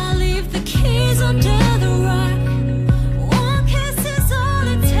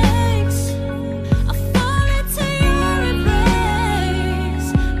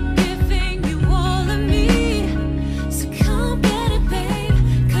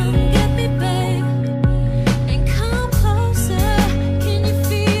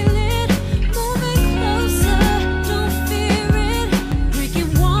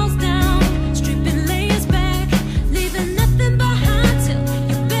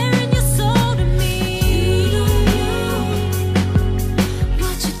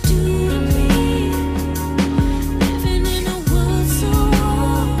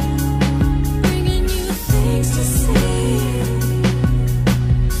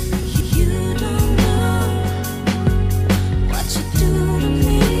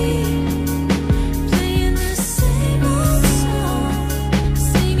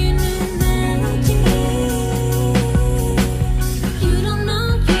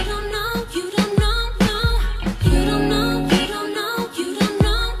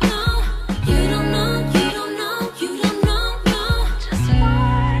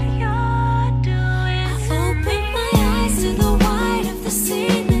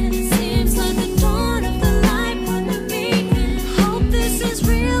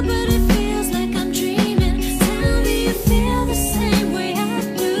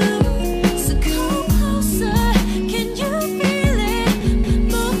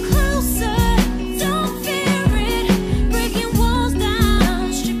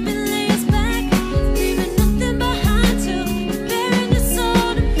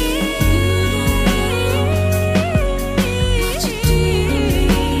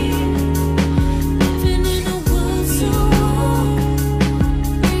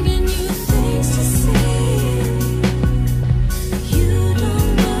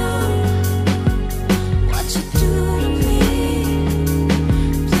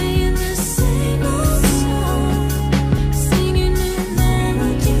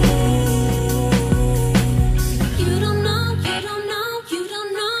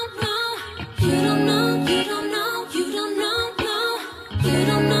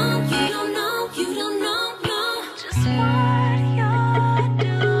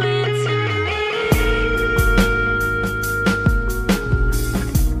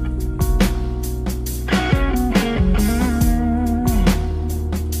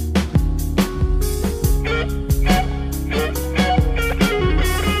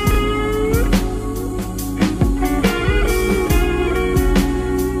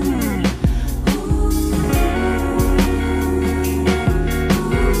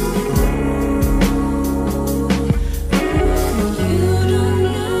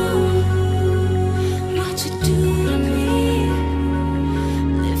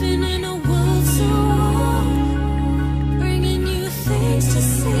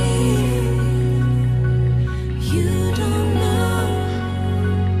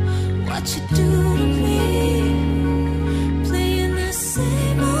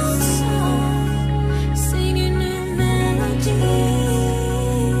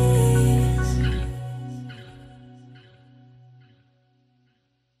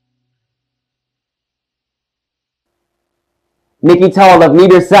Nikki Tall of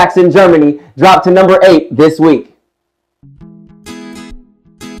Niedersachsen, Germany, dropped to number 8 this week.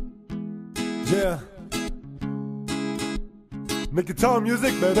 Yeah. Nikki Tall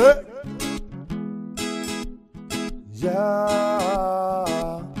music, baby. Yeah.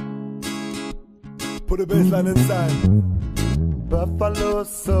 Put the bass line inside. Buffalo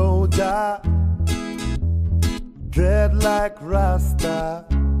soldier, dread like Rasta.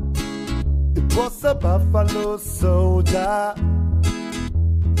 It was a buffalo soldier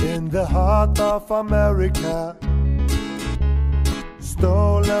in the heart of America,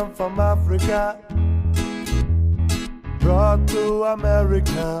 stolen from Africa, brought to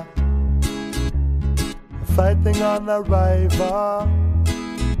America, fighting on arrival,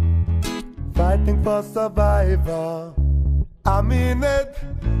 fighting for survival. I mean it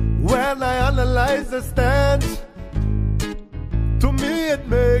when I analyze the stance. To me it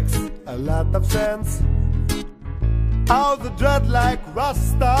makes a lot of sense how the dread like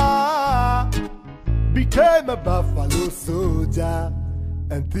Rasta became a buffalo soldier,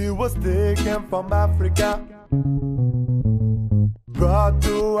 and he was taken from Africa, brought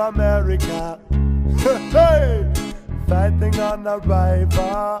to America, hey, fighting on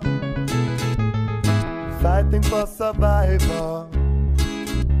arrival, fighting for survival.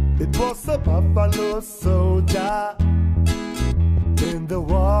 It was a buffalo soldier in the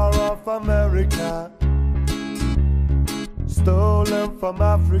war of America, stolen from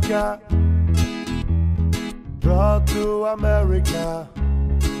Africa, brought to America.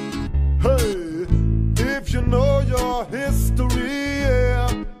 Hey, if you know your history, yeah,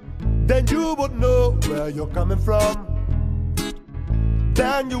 then you would know where you're coming from.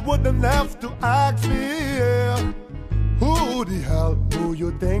 Then you wouldn't have to ask me, yeah, who the hell do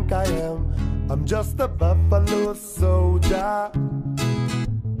you think I am? I'm just a buffalo soldier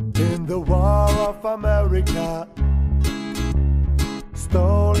in the war of America,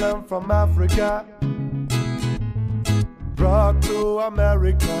 stolen from Africa, brought to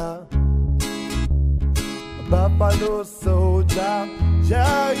America. A buffalo soldier,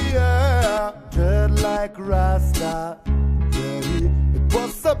 yeah, yeah, dread like Rasta. Yeah, it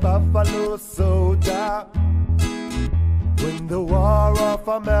was a buffalo soldier in the war of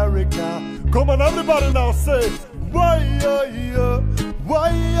America. Come on, everybody now say, why, yeah, yeah,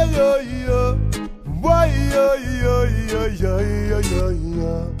 why, yeah, yeah, yeah, why, yeah, yeah, yeah, yeah, yeah,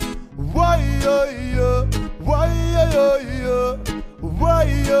 yeah, why, yeah, yeah, why, yeah, yeah, why,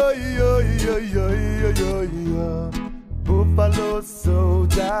 yeah, yeah, yeah, yeah, yeah, yeah. Buffalo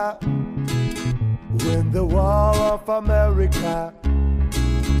soldier, win the war of America.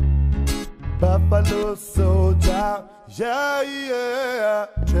 Buffalo soldier, yeah, yeah,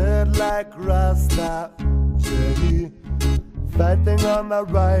 tread like Rasta, yeah, fighting on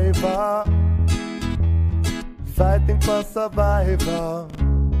arrival, fighting for survival,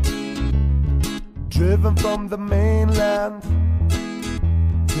 driven from the mainland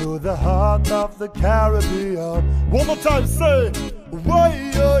to the heart of the Caribbean. One more time, say, why,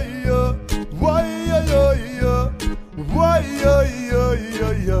 yeah, yeah, why, yeah, yeah, yeah, why, yeah, yeah,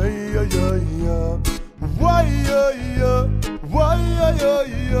 yeah, yeah, yeah, yeah, yeah. Why, yeah, yeah, why, yeah, yeah,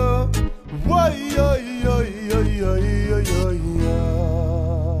 yeah, why, yeah, yeah, yeah, yeah, yeah, yeah.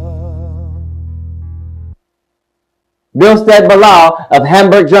 Bilstead Bilal of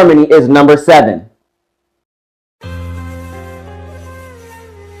Hamburg, Germany is number 7.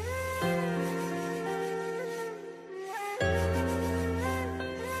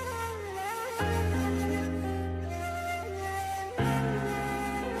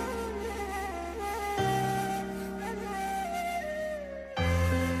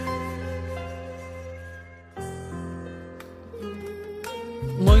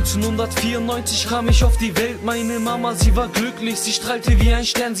 ...1994 kam ich auf die Welt, meine Mama, sie war glücklich, sie strahlte wie ein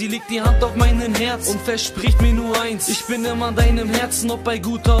Stern, sie legt die Hand auf meinen Herz und verspricht mir nur eins, ich bin immer an deinem Herzen, ob bei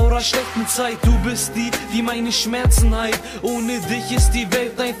guter oder schlechten Zeit, du bist die, die meine Schmerzen heilt, ohne dich ist die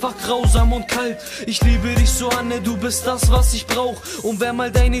Welt einfach grausam und kalt, ich liebe dich so, Anne, du bist das, was ich brauch, und wenn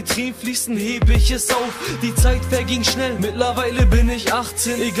mal deine Tränen fließen, hebe ich es auf, die Zeit verging schnell, mittlerweile bin ich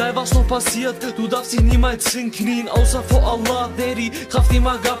 18, egal was noch passiert, du darfst dich niemals hinknien, außer vor Allah, der die Kraft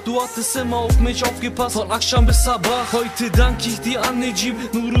immer gab, du hattest immer auf mich aufgepasst, von Akşam bis Sabah. Heute danke ich dir, Anneciğim,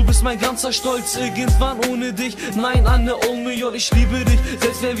 nur du bist mein ganzer Stolz. Irgendwann ohne dich, nein, Anne, olmuyor, ich liebe dich.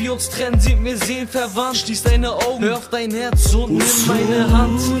 Selbst wenn wir uns trennen, sind wir seelenverwandt. Schließ deine Augen, hör auf dein Herz und nimm meine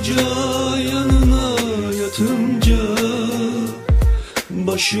Hand. Usulca yanına yatınca,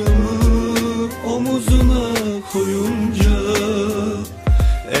 başımı omuzuna koyunca,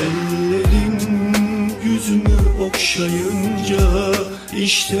 ellerin yüzümü okşayınca,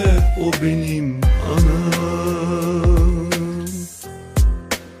 İşte o benim anam.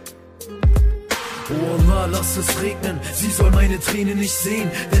 Oh Allah, lass es regnen, sie soll meine Tränen nicht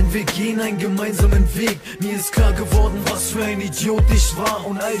sehen, denn wir gehen einen gemeinsamen Weg. Mir ist klar geworden, was für ein Idiot ich war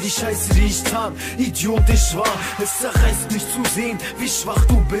und all die Scheiße, die ich tat, idiotisch war. Es zerreißt mich zu sehen, wie schwach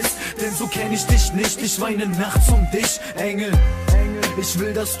du bist, denn so kenn ich dich nicht. Ich weine nachts um dich, Engel. Ich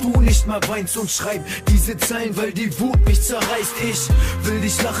will, dass du nicht mal weinst und schreib diese Zeilen, weil die Wut mich zerreißt. Ich will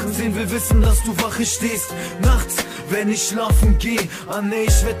dich lachen sehen, will wissen, dass du Wache stehst. Nachts, wenn ich schlafen geh, nee,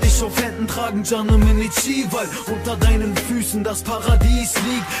 ich werd dich auf Händen tragen, Giannominici, weil unter deinen Füßen das Paradies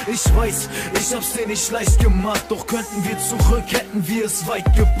liegt. Ich weiß, ich hab's dir nicht leicht gemacht, doch könnten wir zurück, hätten wir es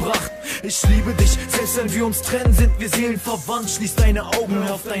weit gebracht. Ich liebe dich, selbst wenn wir uns trennen, sind wir seelenverwandt. Schließ deine Augen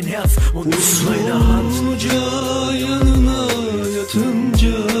auf dein Herz und nimm meine Hand.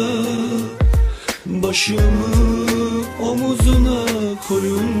 Başımı omuzuna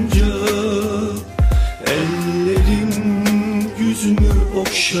koyunca, ellerim yüzümü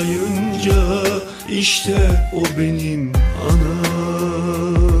okşayınca, işte o benim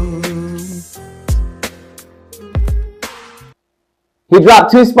anam. He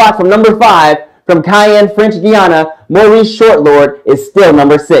dropped 2 spots from number 5 from Cayenne, French Guiana. Maurice Shortlord is still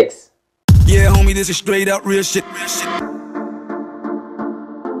number 6. Yeah, homie, this is straight out real shit.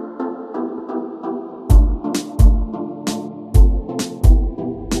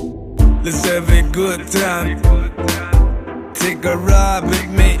 Let's have a good time. Take a ride with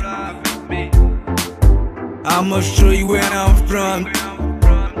me. I'ma show you where I'm from.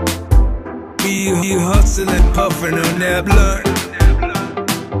 We hustling, puffing on that blunt.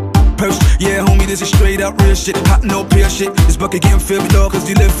 Yeah, homie, this is straight out real shit. Hot, no peer shit. This bucket getting filled with dog, cause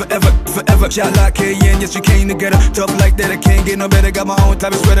we live forever, forever. Shot like Cayenne, yes, we came together. Tough like that, I can't get no better. Got my own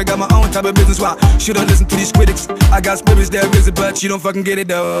type of sweater, got my own type of business. Why should I listen to these critics? I got spirits that visit, but you don't fucking get it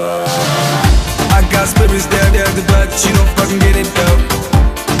though. I got spirits that but you don't fucking get it though.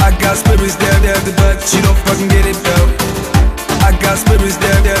 I got spirits that but you don't fucking get it though. I got spirits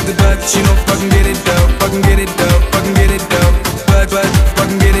that but you don't fucking get it though. Fucking get it though, fucking get it though. But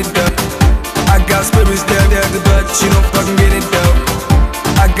fucking get it though. I got spirits there, but you don't fucking get it though.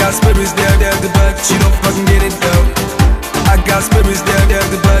 I got spirits there, but you don't fucking get it though. I got spirits there,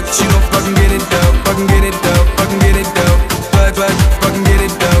 but you don't fucking get it though. Fucking get it though, fucking get it though. But fucking get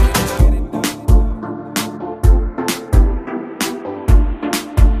it though.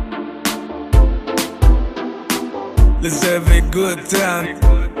 Let's have a good time.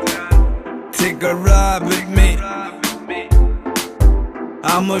 Take a ride with me.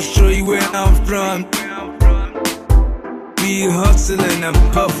 I'ma show you where I'm from. We hustling and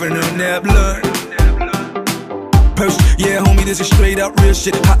puffing on that blunt. Yeah, homie, this is straight out real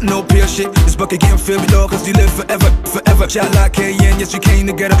shit. Hot, no peer shit. This bucket getting filled with dog, cause we live forever, forever. Shot like Cayenne, yes, we came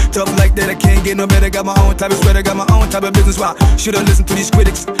together. Tough like that, I can't get no better. Got my own type of sweater, got my own type of business. Why should I listen to these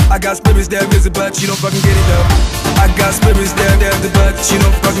critics? I got spirits that visit, but you don't fucking get it though. I got spirits that but you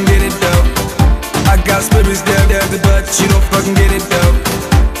don't fucking get it though. I got spirits that but you don't fucking get it though.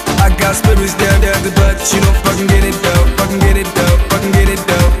 I got spirits there, but you don't fucking get it though. Fucking get it though, fucking get it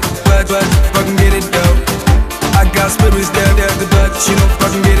though. But fucking get it though. I got spirits there, but you don't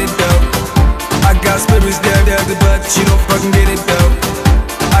fucking get it though. I got spirits there, but you don't fucking get it though.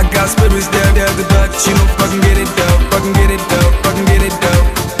 I got spirits there, but you don't fucking get it though. Fucking get it though, fucking get it though.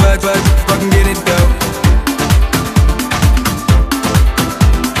 But fucking get it though.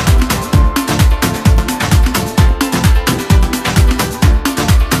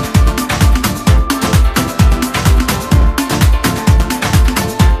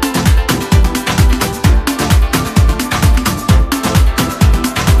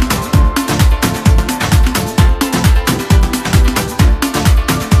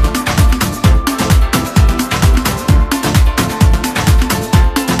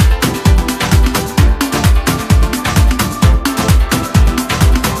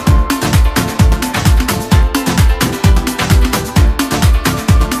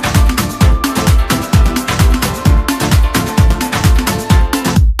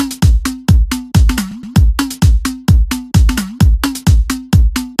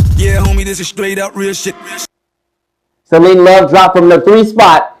 This is straight out real shit. Celine Love dropped from the 3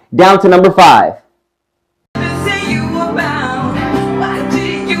 spot down to number 5.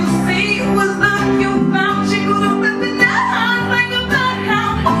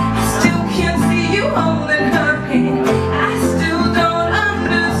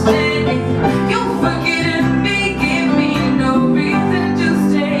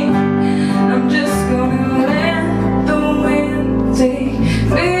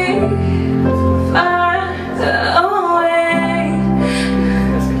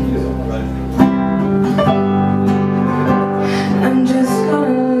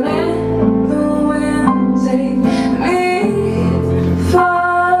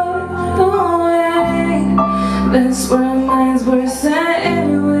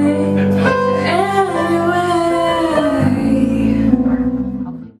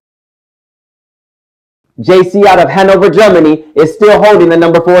 JC out of Hanover, Germany is still holding the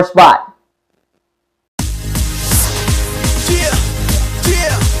number 4 spot. Yeah,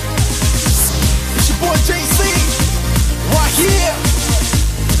 yeah. It's your boy JC, right here.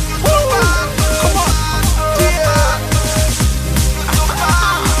 Woo! Come on, yeah.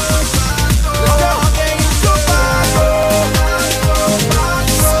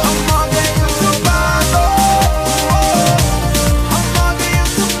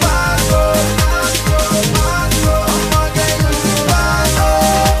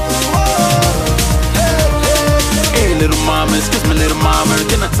 Little mama, excuse me, little mama.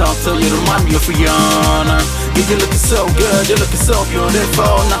 Can I talk to little mama? You're Fiona. Yeah, you're looking so good, you're looking so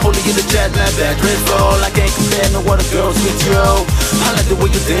beautiful. Not holding you the jet, not that dreadful. I can't compare no other girls with you. I like the way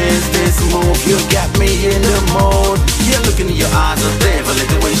you dance, dance and move. You got me in the mood. Yeah, looking in your eyes are devil. Like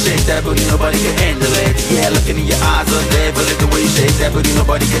the way you shake that booty, nobody can handle it. Yeah, looking in your eyes are devil. Like the way you shake that booty,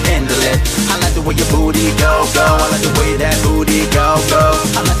 nobody can handle it. I like the way your booty go, go. I like the way that booty go, go.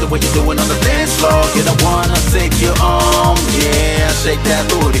 I like the way you're doing on the dance floor. Yeah, I wanna take you on. Yeah, shake that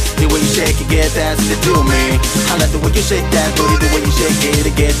booty. The way you shake it, get that to do me. I like the way you shake that booty. The way you shake it,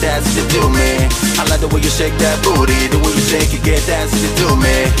 to get that to do me. I like the way you shake that booty. The way you shake it, get that to do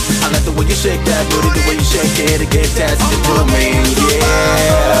me. I like the way you shake that booty. The way you shake it, to get that to do me.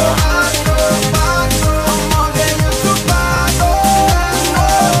 Yeah.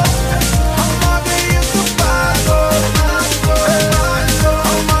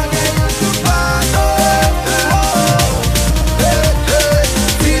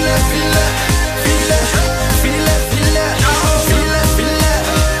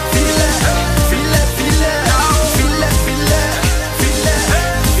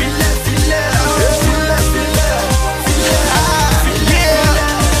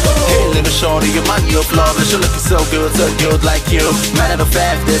 Shorty, your mind, your flawless. You're looking so good like you. Matter of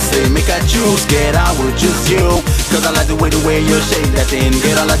fact, they say make I choose, get I will choose you. Cause I like the way you shake that thing.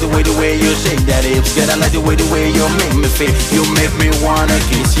 Get I like the way you shake that hips. Get I like the way you make me feel. You make me wanna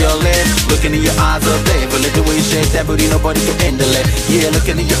kiss your lips. Looking in your eyes of devil, like the way you shake that booty, nobody can handle it. Yeah,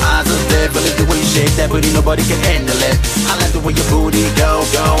 looking in your eyes of devil, like the way you shake that booty, nobody can handle it. I like the way your booty go,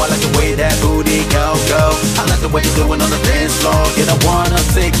 go. I like the way that booty go, go. I like the way you're doing on the dance floor. Yeah, I wanna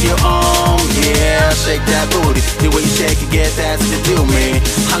take you on. Yeah, shake that booty. The way you shake it, get that to do me.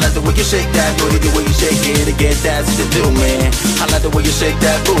 I like the way you shake that booty. The way you shake it, to get that to do me. I like the way you shake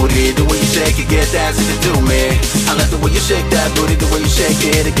that booty. The way you shake it, get that to do me. I like the way you shake that booty. The way you shake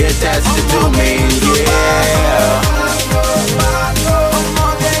it, to get that to do me. Yeah.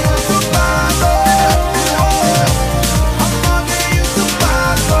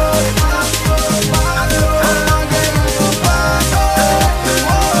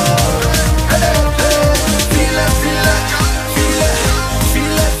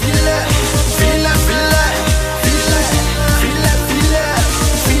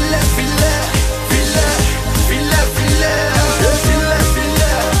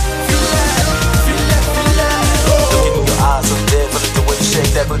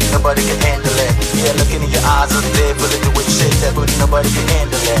 Nobody can handle it. Yeah, looking in your eyes up there, but look the way you shake that booty, nobody can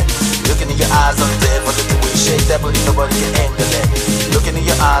handle it. Looking in your eyes up there, but look the way you shake that booty, nobody can handle it. Looking in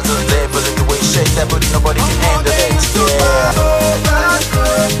your eyes up there, but look the way you shake that booty, nobody can handle it. Yeah.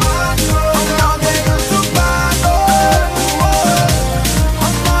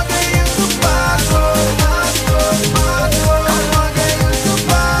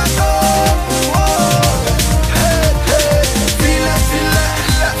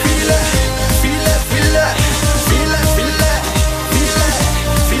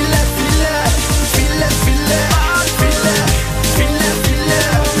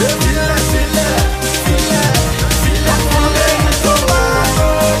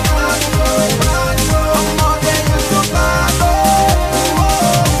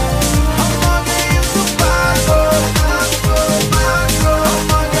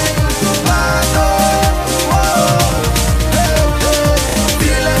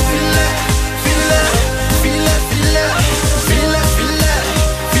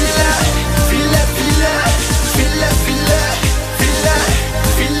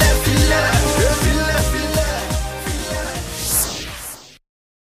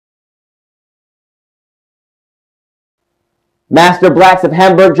 Master Blacks of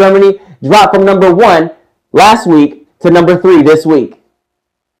Hamburg, Germany dropped from number 1 last week to number 3 this week.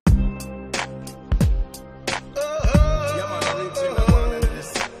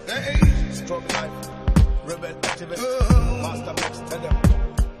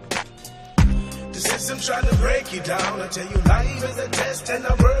 The system trying to break you down. I tell you life is a test and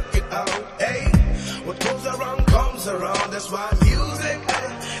I work it out. Hey, what goes around comes around. That's why music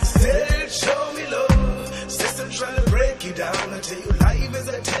still show me love. tell you life is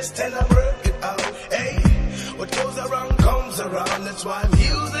a test and I work it out. Hey, what goes around comes around. That's why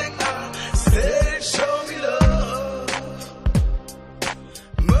music said show me love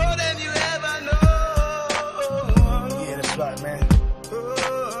more than you ever know. Yeah, that's right, man.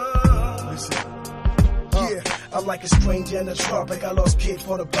 Listen. Yeah, I'm like a stranger in the tropic. I lost kid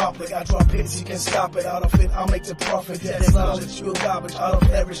for the public. I drop hits, you can stop it. Out of it, I'll make the profit. That's knowledge, you're garbage. Out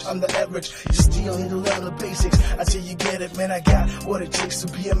of average, under average. You still need to learn the basics. Until you get it, man. I got what it takes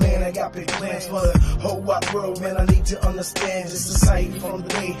to be a man. I got big plans for the whole wide world, man. I need to understand this society from the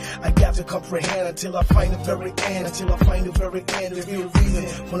day. I got to comprehend until I find the very end. Until I find the very end. The real reason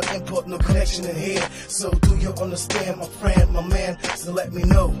for the input, no connection in here. So do you understand, my friend, my man? So let me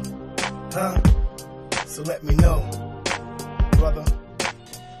know, huh? So let me know, brother.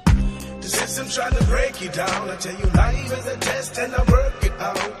 The system trying to break you down. I tell you life is a test and I work it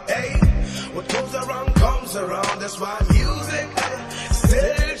out. Hey, what goes around comes around. That's why music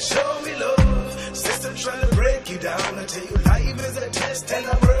said show me love. System trying to break you down. I tell you life is a test and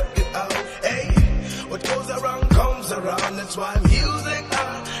I work it out. Hey, what goes around comes around. That's why music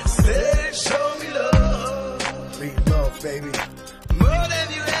said show me love. Big love, baby. More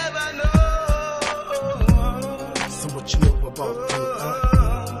than you ever know. So what you know about me,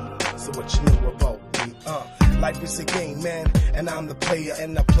 So what you know about me, Life is a game, man, and I'm the player,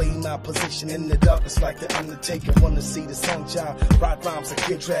 and I play my position in the darkness like the Undertaker. Wanna see the sunshine, write rhymes and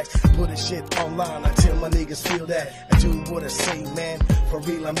kill tracks, put a shit online until my niggas feel that. I do what I say, man, for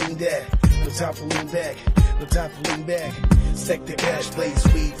real I mean that. No time for lean back, no time for lean back. Stack the cash, blaze,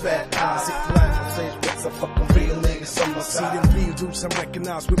 weed, fat eyes. Hit the line from stage, what's a fucking real niggas on my side. See them real dudes, I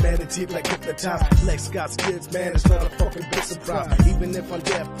recognize we meditate like hypnotized. Lex got skills, man, it's not a fucking big surprise. Even if I'm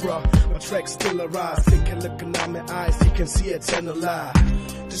deaf, bruh, my tracks still arise. Think and looking at my eyes, you can see it's in the lie.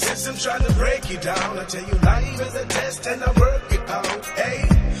 The system trying to break you down. I tell you life is a test and I work it out. Hey,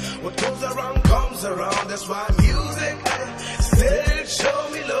 what goes around comes around. That's why music said show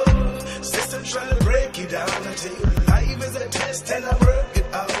me love. System trying to break you down. I tell you life is a test and I work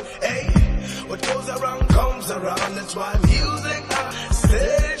it out. Hey, what goes around comes around. That's why music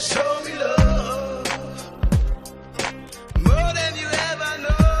said show me love more than you ever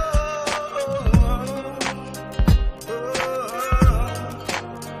know.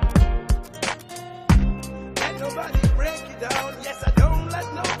 Let nobody break you down. Yes, I don't let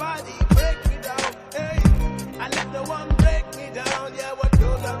nobody break me down. Hey, I let no one break me down. Yeah, what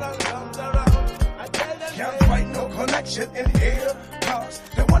goes around comes around. I tell them can't find no connection in here. Cause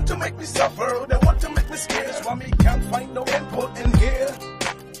they want to make me suffer. They want to make me scared. That's why me can't find no input in here.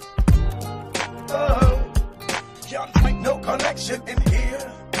 Oh, can't find no connection in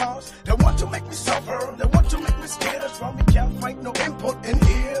here. Cause they want to make me suffer. They want to make me scared. That's why me can't find no input in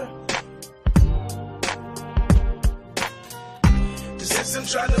here. The system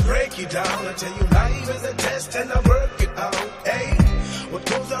trying to break you down. I tell you life is a test and I work it out. Hey, what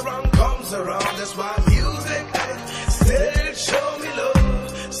goes around comes around. That's why music said show me love.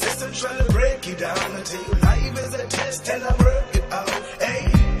 System trying to break you down. I tell you life is a test and I work it out. Hey,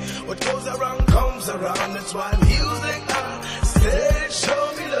 what goes around comes around. That's why music said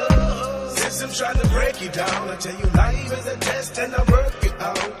show me love. System trying to break you down. I tell you life is a test and I work it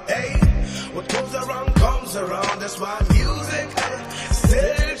out. Hey, what goes around comes around. That's why music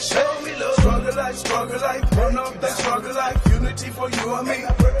said show me love. Struggle life, run up that struggle life. Unity for you and me.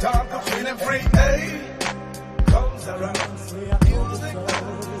 Time to feeling free. Hey, comes around. Music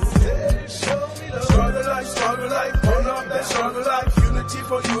said show me love. Struggle life, run up that struggle life. Unity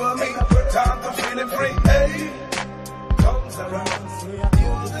for you and me. Time to feeling free. Hey, comes around.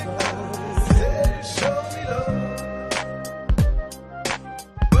 Music said show me love.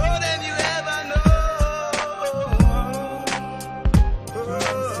 More than you ever know.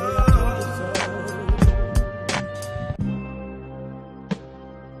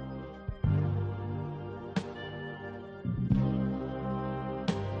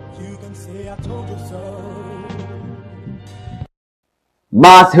 You can say I told you so.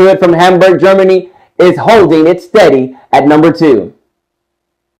 Moss Hood from Hamburg, Germany is holding it steady at number 2.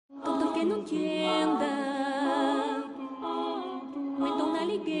 Conta que não entenda, ou então na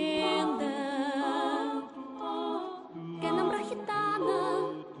legenda, que nombra gitana,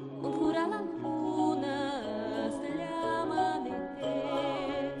 un cura la luna, se llama de te.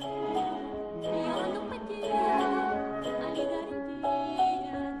 Y ahora no pedía, a ligar en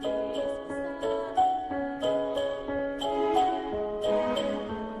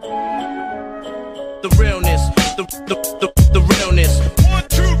The realness, the realness. 1,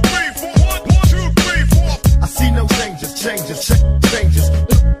 2, 3, 4. 1, 2, 3, 4. I see no changes.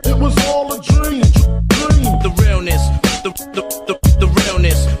 It was all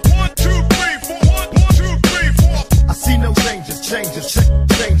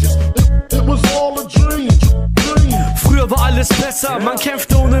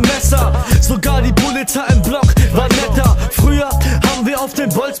besser. Sogar die Polizei im Block war netter. Früher haben wir auf dem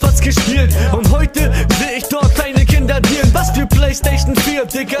Bolzplatz gespielt und heute sehe ich dort kleine Kinder dealen. Was für PlayStation 4,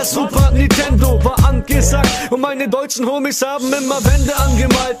 Digga, Super Nintendo war angesagt und meine deutschen Homies haben immer Wände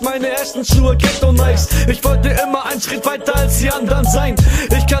angemalt. Meine ersten Schuhe, Ghetto Nikes. Ich wollte immer einen Schritt weiter als die anderen sein.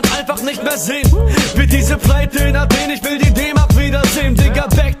 Ich kann's einfach nicht mehr sehen, wie diese Pleite in Athen. Ich will die D-Mark wiedersehen, Digga,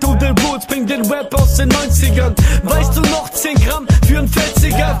 back to the roots, bring den Rap aus den 90ern. Weißt du noch, 10 Gramm für ein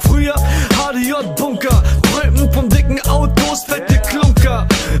 40er. Früher HDJ-Bunker, träumten von dicken Autos, fette Klunker.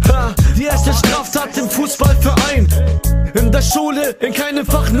 Ha, die erste Straftat im Fußballverein. In der Schule, in keinem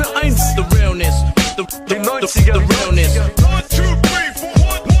Fach eine 1. The realness, die 90er, the realness.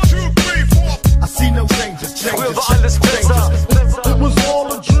 I see no changes, früher war alles besser. It was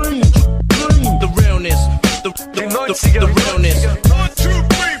all a dream, dream. The realness, die 90er, the realness.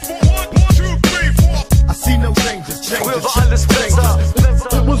 I see no changes, früher war alles besser.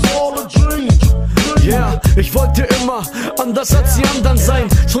 It was all a dream. Yeah, ich wollte immer anders als die anderen sein.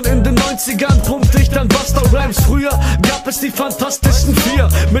 Schon in den 90ern pumpte ich dann Buster Rhymes. Früher gab es die fantastischen 4.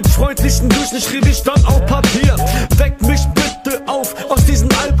 Mit freundlichen Duschen schrieb ich dann auf Papier. Weck mich bitte auf aus diesem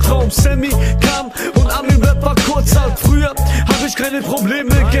Albtraum. Sammy kam und Armin Rap war kurzerhand. Früher hab ich keine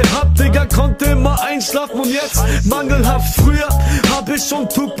Probleme gehabt. Digga, konnte immer einschlafen und jetzt mangelhaft. Früher hab ich schon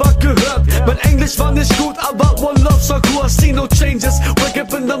Tupac gehört. Mein Englisch war nicht gut, aber one love so cool. I see no changes. Wake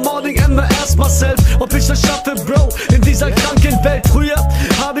up in the morning and I ask myself, ob ich es schaffe, Bro, in dieser kranken Welt. Früher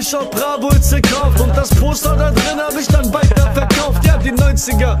hab ich auch Bravos gekauft und das Poster da drin hab ich dann weiter verkauft. Ja, die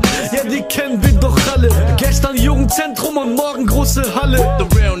 90er, ja, die kennen wir doch alle. Gestern Jugendzentrum und morgen große Halle.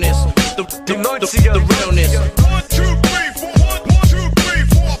 The realness, die 90er, the realness.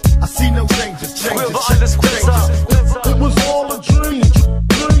 I see no changes, früher war alles besser. It was all a dream,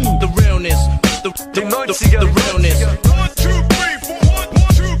 dream. The realness, die 90er, the realness.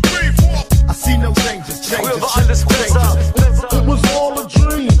 I see no changes, früher war alles besser. It was all a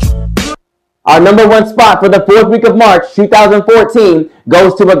dream. Our #1 spot for the 4th week of March 2014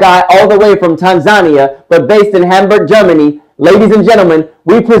 goes to a guy all the way from Tanzania, but based in Hamburg, Germany. Ladies and gentlemen,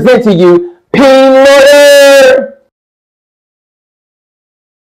 we present to you Peen Lawyer!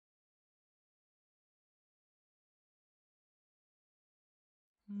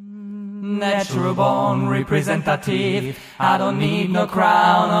 Natural born representative. I don't need no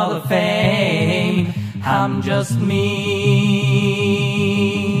crown or the fame. I'm just me.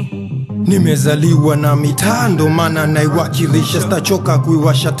 Nimezaliwa na mitaa ndo maana naiwakilisha, stachoka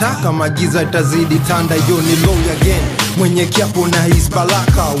kuiwasha taka, magiza itazidi tanda. Yo ni low again, mwenye kiapo na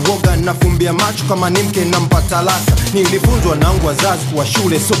hisbalaka, woga nafumbia macho kama nimke na mpatalaka. Nilifunzwa na wangu wazazi kwa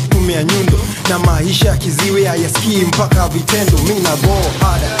shule, so kutumia nyundo, na maisha ya kiziwi hayasikii mpaka vitendo. Mina go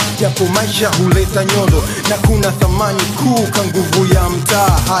harder, japo maisha huleta nyodo, na kuna thamani kuu ka nguvu ya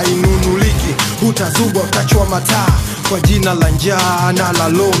mtaa. Hainunuliki, utazubwa utachwa mataa, kwa jina la njaa na la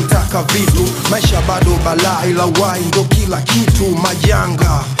lo mtaka vitu. Maisha bado balaa, ila wai ndo kila kitu.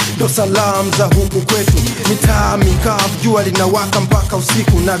 Majanga ndo salamu za huku kwetu, mitaa mikavu, jua linawaka mpaka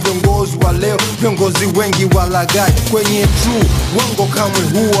usiku. Na viongozi wa leo, viongozi wengi walagai, kwenye true wango kamwe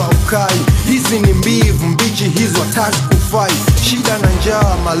huwa ukai. Hizi ni mbivu, mbichi hizo hatazi kufai. Shida na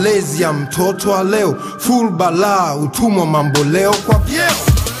njaa, malezi ya mtoto wa leo, full balaa, utumwa mambo leo kwa vyeo.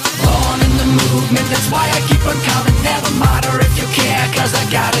 Born in the movement, that's why I keep on coming. Never matter if you care, cause I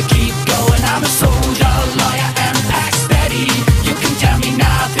gotta keep going. I'm a soldier, a lawyer, and act steady. You can tell me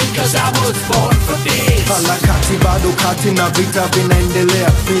nothing, cause I was born for this. Harakati bado kati na vita vinaendelea,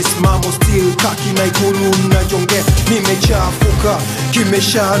 misimamo still kaki na ikulu mnajongea. Nimechafuka,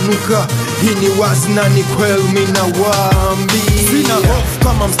 kimeshanuka, hii ni wazi na ni kweli minawaambia. Sina hofu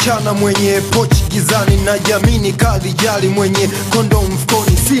kama msichana mwenye pochi gizani, na jamini kali jali mwenye kondom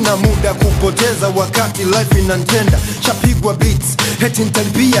mfukoni. Sina muda kupoteza wakati life inantenda, shapigwa beats, heti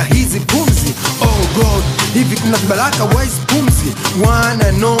nitalipia hizi pumzi. Oh God, hivi kuna baraka wise pumzi. One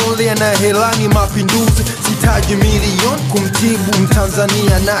and only ana helani mapinduzi. Sitaji milioni kumtibu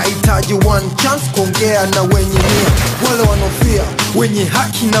Mtanzania, na itaji one chance kuongea na wenye nia. Wale wanofia, wenye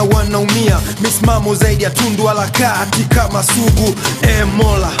haki na wanaumia, misimamo zaidi ya tundu wala kati kama sugu.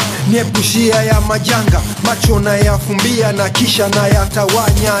 Mola, niepushia ya majanga, macho na yafumbia na kisha na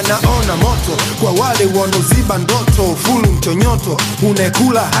yatawanya. Naona moto kwa wale wanoziba ndoto, fulu mchonyoto,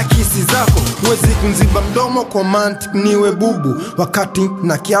 unekula hakisi zako. Wezi kunziba mdomo kwa mantiki niwe bubu, wakati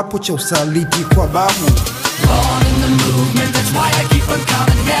na kiapo cha usaliti kwa babu. Born in the movement, that's why I keep on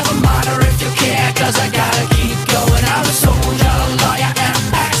coming. Never matter if you care, cause I gotta keep going. I'm a soldier, a lawyer,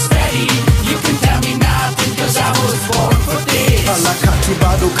 and act steady. You can tell me nothing, cause I was born for this. Harakati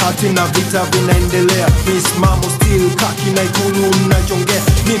bado kati na vita vinaendelea, misimamo still kaki na ikulu mnajongea.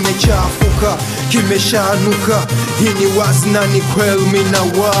 kimechafuka, kimeshanuka. Hii ni wazi na ni kweli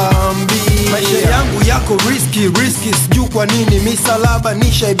minawaambia. Maisha yangu yako riski, sijui kwa nini. Misalaba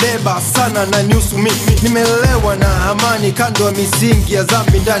nishaibeba sana na nyusu mimi. Nimelelewa na amani kando ya misingi ya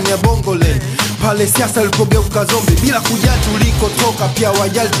dhambi ndani ya bongole. Pale siasa ilipogeuka zombi, bila kujali tulikotoka, pia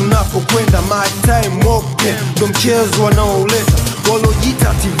wajali tunapokwenda. My time okay, ndo mchezo wanaoleta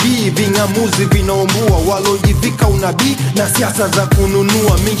walojita TV, ving'amuzi vinaombua, walojivika unabii na siasa za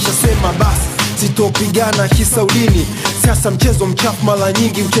kununua. Mishasema basi sitopigana kisaulini. Siasa mchezo mchafu, mara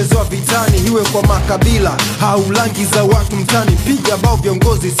nyingi mchezo vitani, iwe kwa makabila au rangi za watu mtani. Piga bao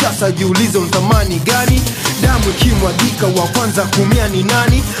viongozi siasa, jiulize unatamani gani? Damu ikimwagika wa kwanza kumia ni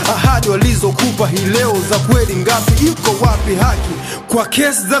nani? Ahadi walizokupa hii leo za kweli ngapi? Iko wapi haki kwa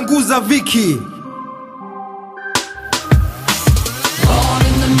kesi zangu za viki? Born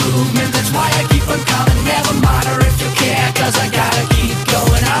in the movement, that's why I keep on coming. Never matter if you care, cause I gotta keep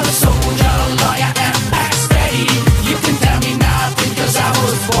going. I'm a soldier, a lawyer, and back steady. You can tell me nothing, cause I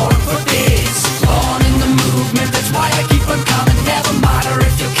was born for this. Born in the movement, that's why I keep on coming. Never matter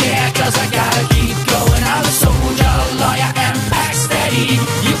if you care, cause I gotta keep going. I'm a soldier, a lawyer, and back steady.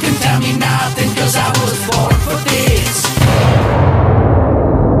 You can tell me nothing, cause I was born for this.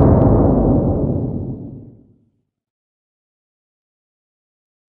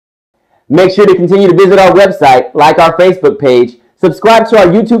 Make sure to continue to visit our website, like our Facebook page, subscribe to our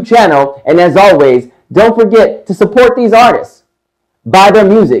YouTube channel, and as always, don't forget to support these artists. Buy their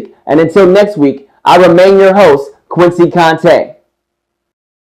music, and until next week, I remain your host, Quincy Conte.